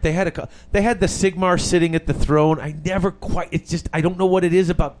it there. They had the Sigmar sitting at the throne. I never quite. It's just I don't know what it is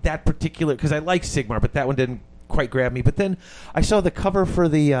about that particular, because I like Sigmar, but that one didn't quite grab me. But then I saw the cover for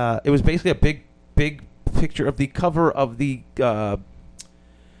the. It was basically a big picture of the cover of the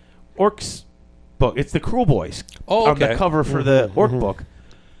Orcs book. It's the Cruel Boys on the cover for the Orc book.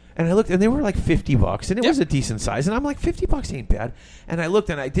 And I looked, and they were like $50, and it was a decent size. And I'm like, $50 ain't bad. And I looked,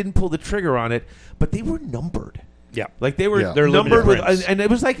 and I didn't pull the trigger on it, but they were numbered. Yeah, like they were They're numbered with, prints. and it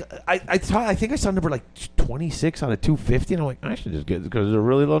was like I think I saw number like 26 on a 250, and I'm like, I should just get it because they're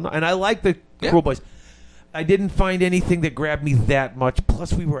really low. And I like the Cruel Boys. I didn't find anything that grabbed me that much.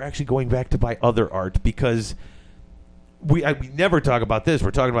 Plus, we were actually going back to buy other art because we never talk about this.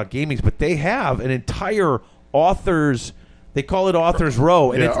 We're talking about gamings, but they have an entire authors. They call it Authors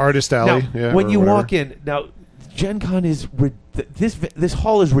Row, and it's Artist Alley. Now, when you walk in now, Gen Con is this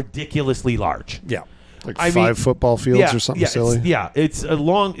hall is ridiculously large. Yeah. Like 5 football fields or something silly. It's a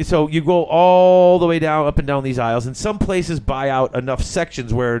long. So you go all the way down, up and down these aisles, and some places buy out enough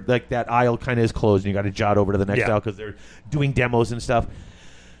sections where like that aisle kind of is closed, and you got to jot over to the next aisle because they're doing demos and stuff.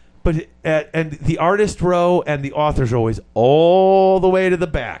 But and the artist row and the authors row is all the way to the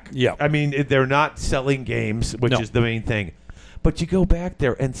back. Yeah, I mean they're not selling games, which is the main thing. But you go back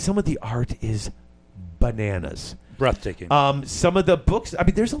there, and some of the art is bananas. breathtaking. Some of the books, I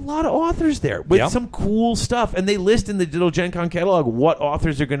mean, there's a lot of authors there with some cool stuff, and they list in the digital Gen Con catalog what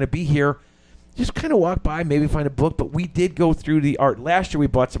authors are going to be here. Just kind of walk by, maybe find a book, but we did go through the art. Last year we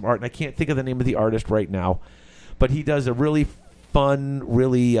bought some art, and I can't think of the name of the artist right now, but he does a really fun,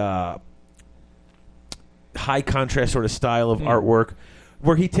 really high contrast sort of style of artwork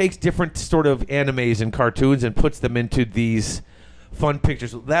where he takes different sort of animes and cartoons and puts them into these fun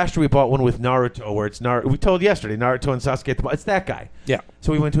pictures. Last year we bought one with Naruto where it's we told yesterday Naruto and Sasuke. It's that guy. Yeah.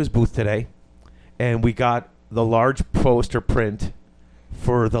 So we went to his booth today, and we got the large poster print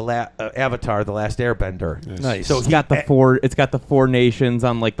for the Avatar: The Last Airbender. Nice. So it's got the four. It's got the 4 nations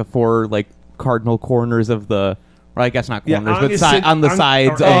on like the 4 like cardinal corners of the. Or I guess not corners, but on the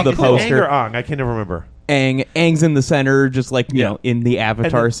sides of the poster. Ang, I can never remember. Ang's in the center, just like you know, in the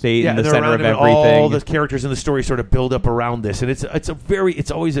Avatar state, in the center of everything. All the characters in the story sort of build up around this, and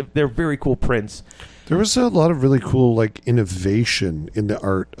they're very cool prints. There was a lot of really cool like innovation in the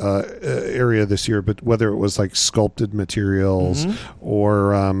art area this year, but whether it was like sculpted materials or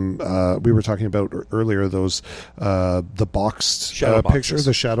we were talking about earlier those the boxed picture,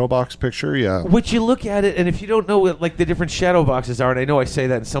 the shadow box picture, yeah. Which you look at it, and if you don't know what like the different shadow boxes are, and I know I say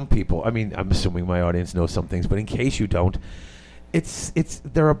that in some people, I mean I'm assuming my audience knows some things, but in case you don't,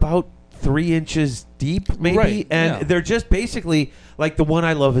 they're about 3 inches deep, maybe, and they're just basically like the one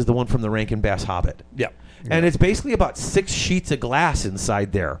I love is the one from the Rankin Bass Hobbit. Yeah. And it's basically about 6 sheets of glass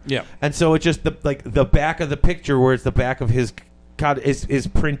inside there. Yeah. And so it's just the back of the picture where it's the back of his is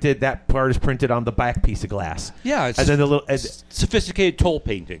printed. That part is printed on the back piece of glass. Yeah, it's and then sophisticated toll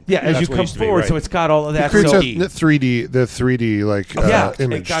painting. Yeah, as you come forward, so it's got all of that. It creates the 3D like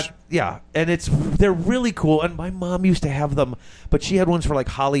image. And they're really cool. And my mom used to have them, but she had ones for like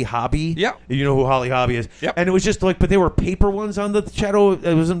Holly Hobby. Yeah, you know who Holly Hobby is. Yep. And it was just like, but they were paper ones on the shadow.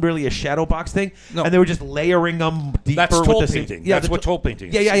 It wasn't really a shadow box thing. No, and they were just layering them deeper. That's toll with painting. Yeah, that's what toll painting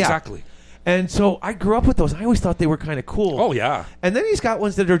is. Yeah, exactly. And so I grew up with those. I always thought they were kind of cool. Oh, yeah. And then he's got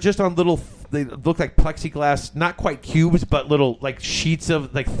ones that are just on they look like plexiglass, not quite cubes, but little like sheets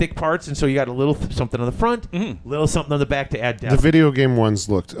of like thick parts. And so you got a little something on the front, little something on the back to add depth. The video game ones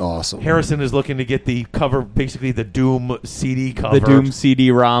looked awesome. Harrison is looking to get the cover, basically the Doom CD cover. The Doom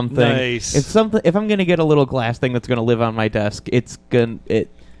CD-ROM thing. Nice. It's something. If I'm going to get a little glass thing that's going to live on my desk, it's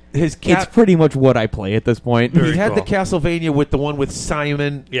pretty much what I play at this point. He had the Castlevania with the one with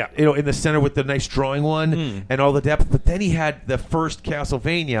Simon, yeah, in the center with the nice drawing one and all the depth. But then he had the first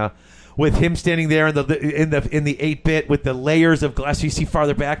Castlevania with him standing there in the 8-bit with the layers of glass you see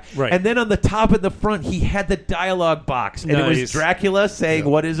farther back. Right. And then on the top and the front, he had the dialogue box, and it was Dracula saying,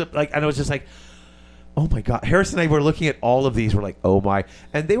 "What is it like?" And I was just like, oh my God! Harrison and I were looking at all of these. We're like, oh my!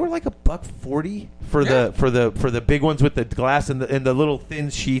 And they were like $140 for the big ones with the glass, and the little thin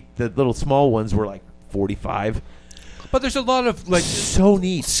sheet. The little small ones were like $45. But there's a lot of like so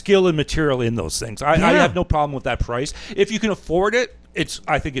neat skill and material in those things. I have no problem with that price if you can afford it.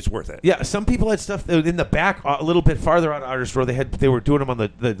 I think it's worth it. Yeah, some people had stuff in the back a little bit farther on Artist Row. They were doing them on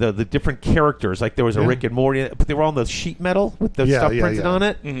the different characters. Like there was a Rick and Morty, but they were on the sheet metal with the stuff printed on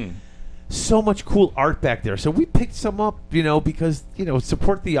it. Mm-hmm. So much cool art back there. So we picked some up, because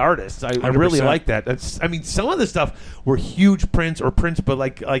support the artists. I really like that. Some of the stuff were huge prints, but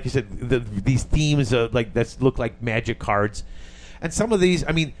like you said, these themes that look like magic cards, and some of these,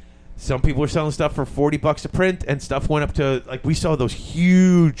 some people were selling stuff for $40 a print, and stuff went up to like we saw those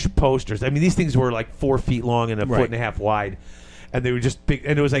huge posters. These things were like 4 feet long and a foot and a half wide. And they were just big,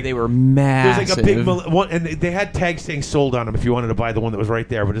 and it was like they were massive. It was like a big one, and they had tags saying "sold" on them if you wanted to buy the one that was right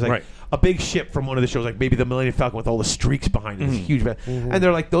there. But it's like a big ship from one of the shows, like maybe the Millennium Falcon with all the streaks behind it. It's huge, and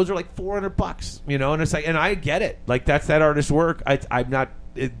they're like, those are like $400, and it's like, and I get it, like that's that artist's work. I'm not,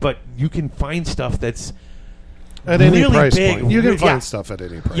 but you can find stuff that's at any really price big. point. You can find stuff at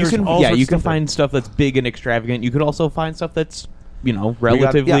any price. You can find stuff that's big and extravagant. You could also find stuff that's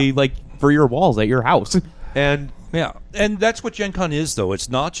relatively like for your walls at your house. And yeah, and that's what Gen Con is, though. It's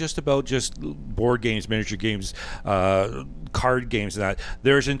not just about just board games, miniature games, card games, and that.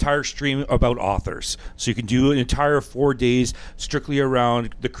 There's an entire stream about authors. So you can do an entire 4 days strictly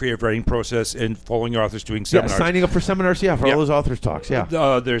around the creative writing process and following your authors doing seminars. Signing up for seminars, for all those authors talks,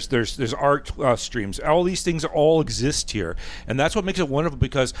 There's art streams. All these things all exist here. And that's what makes it wonderful,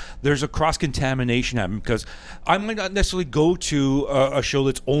 because there's a cross-contamination happening, because I might not necessarily go to a show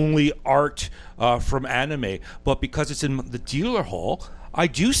that's only art from anime, but because it's in the dealer hall, I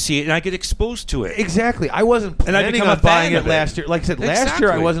do see it and I get exposed to it. Exactly. I wasn't planning on buying it last year. Like I said, last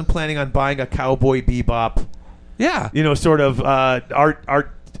year I wasn't planning on buying a Cowboy Bebop. Yeah. Sort of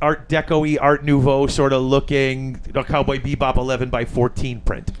art Art Deco-y, Art Nouveau sort of looking Cowboy Bebop 11x14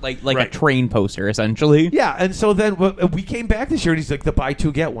 print. Like Right. a train poster, essentially. Yeah, and so then we came back this year, and he's like, the buy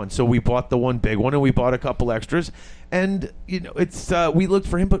two, get one. So we bought the one big one, and we bought a couple extras. And, it's we looked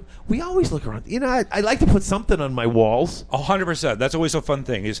for him, but we always look around. I like to put something on my walls. 100%. That's always a fun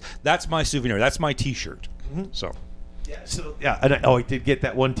thing. That's my souvenir. That's my T-shirt. So. Yeah, and I did get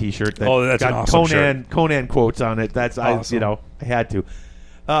that one T-shirt that that's got an awesome Conan quotes on it. That's awesome. I had to.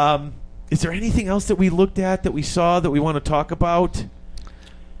 Is there anything else that we looked at that we saw that we want to talk about?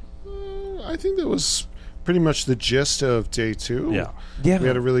 I think that was pretty much the gist of day 2. Yeah. We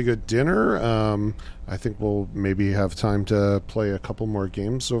had a really good dinner. I think we'll maybe have time to play a couple more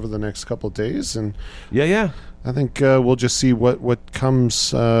games over the next couple days, and Yeah. I think we'll just see what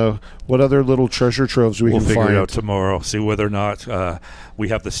comes, what other little treasure troves we'll can figure find it out tomorrow. See whether or not we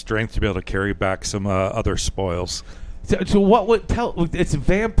have the strength to be able to carry back some other spoils. So what would tell? It's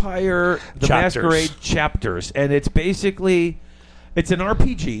Vampire the Chapters. Masquerade Chapters, and it's basically it's an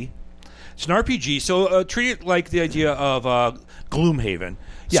RPG. It's an RPG, so treat it like the idea of Gloomhaven,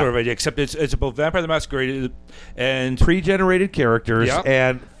 sort of idea, except it's about Vampire the Masquerade and Pre-generated characters Yeah.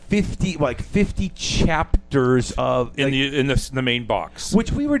 and 50 chapters of in the main box.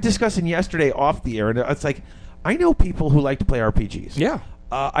 which we were discussing yesterday off the air, and it's like I know people who like to play RPGs. Yeah.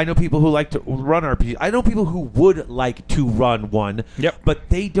 I know people who like to run RPGs. I know people who would like to run one. Yep. But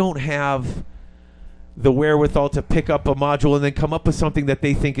they don't have the wherewithal to pick up a module and then come up with something that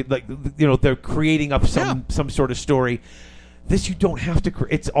they think they're creating up some sort of story. This you don't have to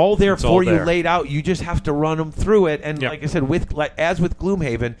create. It's all there for you, laid out. You just have to run them through it. And like I said, as with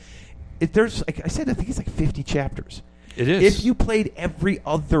Gloomhaven, there's like I said, I think it's like 50 chapters. It is. If you played every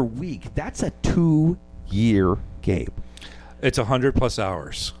other week, that's a 2-year game. It's 100+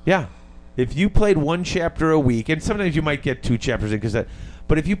 hours. Yeah. If you played one chapter a week, and sometimes you might get 2 chapters in because that,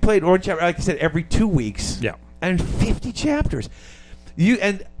 but if you played one chapter, like I said, every 2 weeks, and 50 chapters,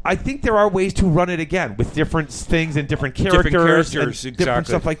 and I think there are ways to run it again with different things and different characters and different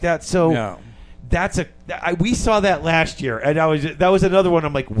stuff like that. So we saw that last year, and that was another one.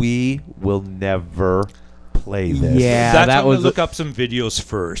 I'm like, we will never play this. Yeah, that's that why I'm was gonna look up some videos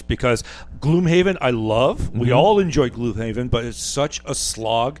first, because Gloomhaven I love. We all enjoy Gloomhaven, but it's such a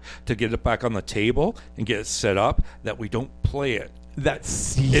slog to get it back on the table and get it set up that we don't play it.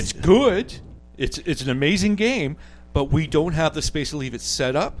 It's good. It's an amazing game, but we don't have the space to leave it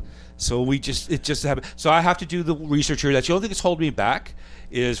set up. So it just happens. So I have to do the research here. That's the only thing that's holding me back.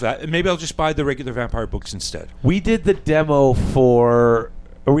 Is that maybe I'll just buy the regular vampire books instead. We did the demo or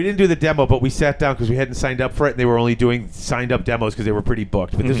we didn't do the demo, but we sat down because we hadn't signed up for it, and they were only doing signed-up demos because they were pretty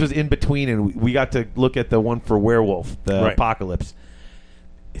booked. But this was in between, and we got to look at the one for Werewolf, the Apocalypse.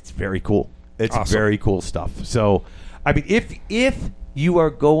 It's very cool. It's very cool stuff. So, I mean, if you are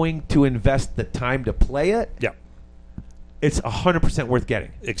going to invest the time to play it, it's 100% worth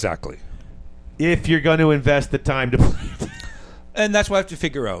getting. Exactly. If you're going to invest the time to play it. And that's what I have to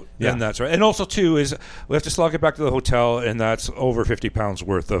figure out. Yeah. And that's right. And also, too, is we have to slog it back to the hotel, and that's over 50 pounds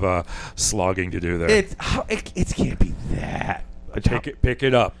worth of slogging to do there. It can't be that. Pick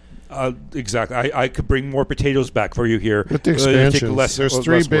it up. Exactly. I could bring more potatoes back for you here. With the expansions. There's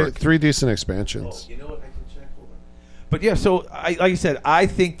three decent expansions. You know what? I can check. Hold on. But yeah, so like I said, I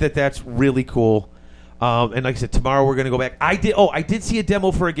think that's really cool. And like I said, tomorrow we're going to go back. I did see a demo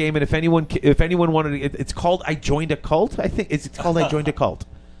for a game, and if anyone wanted, it's called I Joined a Cult. I think it's called I Joined a Cult.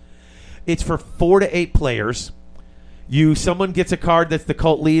 It's for 4 to 8 players. Someone gets a card that's the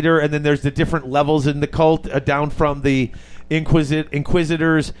cult leader, and then there's the different levels in the cult, down from the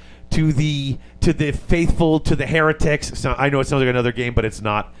inquisitors to the faithful to the heretics. So I know it sounds like another game, but it's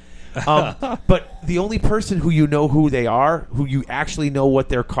not. But the only person who you know who they are, who you actually know what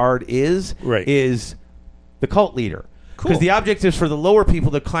their card is the cult leader. Because the object is for the lower people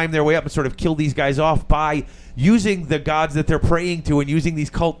to climb their way up and sort of kill these guys off by using the gods that they're praying to and using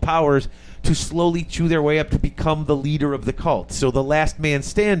these cult powers to slowly chew their way up to become the leader of the cult. So the last man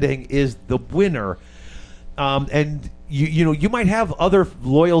standing is the winner. And you might have other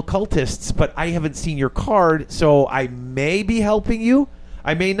loyal cultists, but I haven't seen your card, so I may be helping you.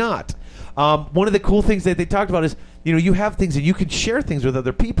 I may not. One of the cool things that they talked about is, you have things and you can share things with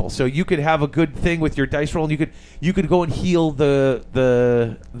other people. So you could have a good thing with your dice roll, and you could go and heal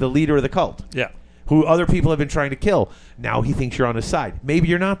the leader of the cult. Yeah. Who other people have been trying to kill. Now he thinks you're on his side. Maybe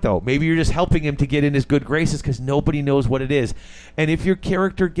you're not, though. Maybe you're just helping him to get in his good graces because nobody knows what it is. And if your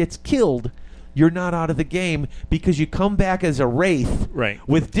character gets killed, you're not out of the game because you come back as a wraith Right.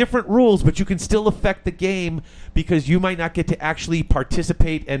 with different rules, but you can still affect the game because you might not get to actually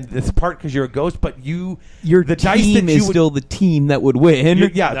participate in this part because you're a ghost, but Your the team dice that is you would, still the team that would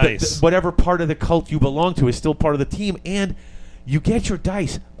win. yeah, Nice. whatever part of the cult you belong to is still part of the team, and you get your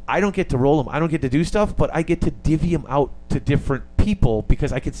dice. I don't get to roll them. I don't get to do stuff, but I get to divvy them out to different people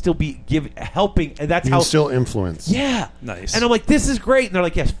because I can still be helping, and that's You how can still influence. yeah, Nice. And I'm like, this is great, and they're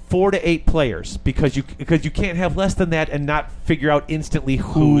like, yes, 4 to 8 players because you can't have less than that and not figure out instantly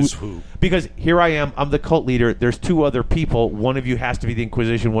Who's who. Because here I am, I'm the cult leader. There's 2 other people. One of you has to be the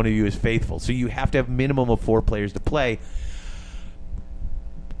Inquisition. One of you is faithful. So you have to have minimum of 4 players to play.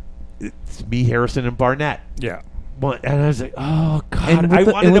 It's me, Harrison, and Barnett. Yeah. And I was like, oh god, And I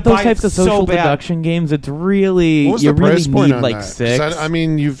with, wanted with to those buy types it of social so bad. deduction games, it's really What was you the price really point need on like that? 6. 'Cause I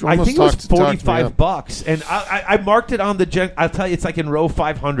mean, you've I almost think it was talked me $45 up. bucks, and I marked it on the Gen. I'll tell you, it's like in row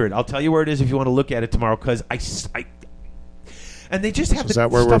 500. I'll tell you where it is if you want to look at it tomorrow, because I and they just have. So the is that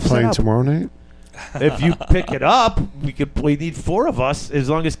where we're stuff set playing up. tomorrow night? If you pick it up, we need 4 of us as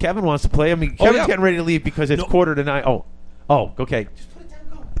long as Kevin wants to play. I mean, Kevin's yeah. getting ready to leave because it's 8:45. Oh, okay. Just put it down.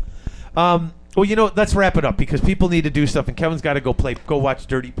 Go. Well, let's wrap it up because people need to do stuff, and Kevin's got to go watch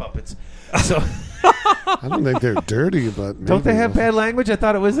Dirty Puppets. So, I don't think they're dirty, but maybe. don't they have bad language? I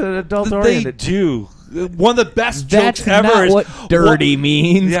thought it was an adult They oriented. do. One of the best That's jokes ever not is what dirty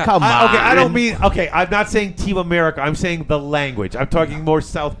means. Yeah. Come on. I don't mean. Okay, I'm not saying Team America. I'm saying the language. I'm talking more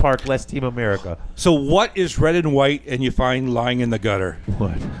South Park, less Team America. So what is red and white and you find lying in the gutter?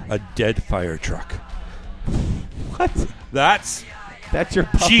 What? A dead fire truck. What? That's That's your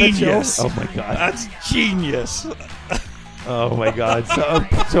puppet genius. show? Oh my god. That's genius. Oh my god.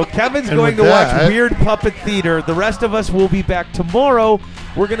 So Kevin's And going with to watch that- Weird Puppet Theater. The rest of us will be back tomorrow.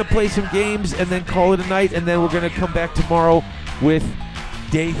 We're going to play some games and then call it a night, and then we're going to come back tomorrow with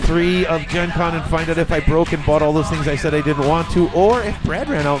day 3 of Gen Con and find out if I broke and bought all those things I said I didn't want to, or if Brad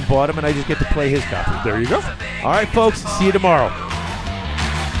ran out and bought them and I just get to play his copy. There you go. All right, folks. See you tomorrow.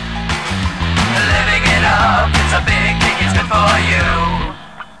 Living it up, it's a big thing, it's good for you.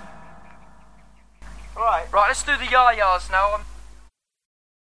 Right, let's do the yayas now.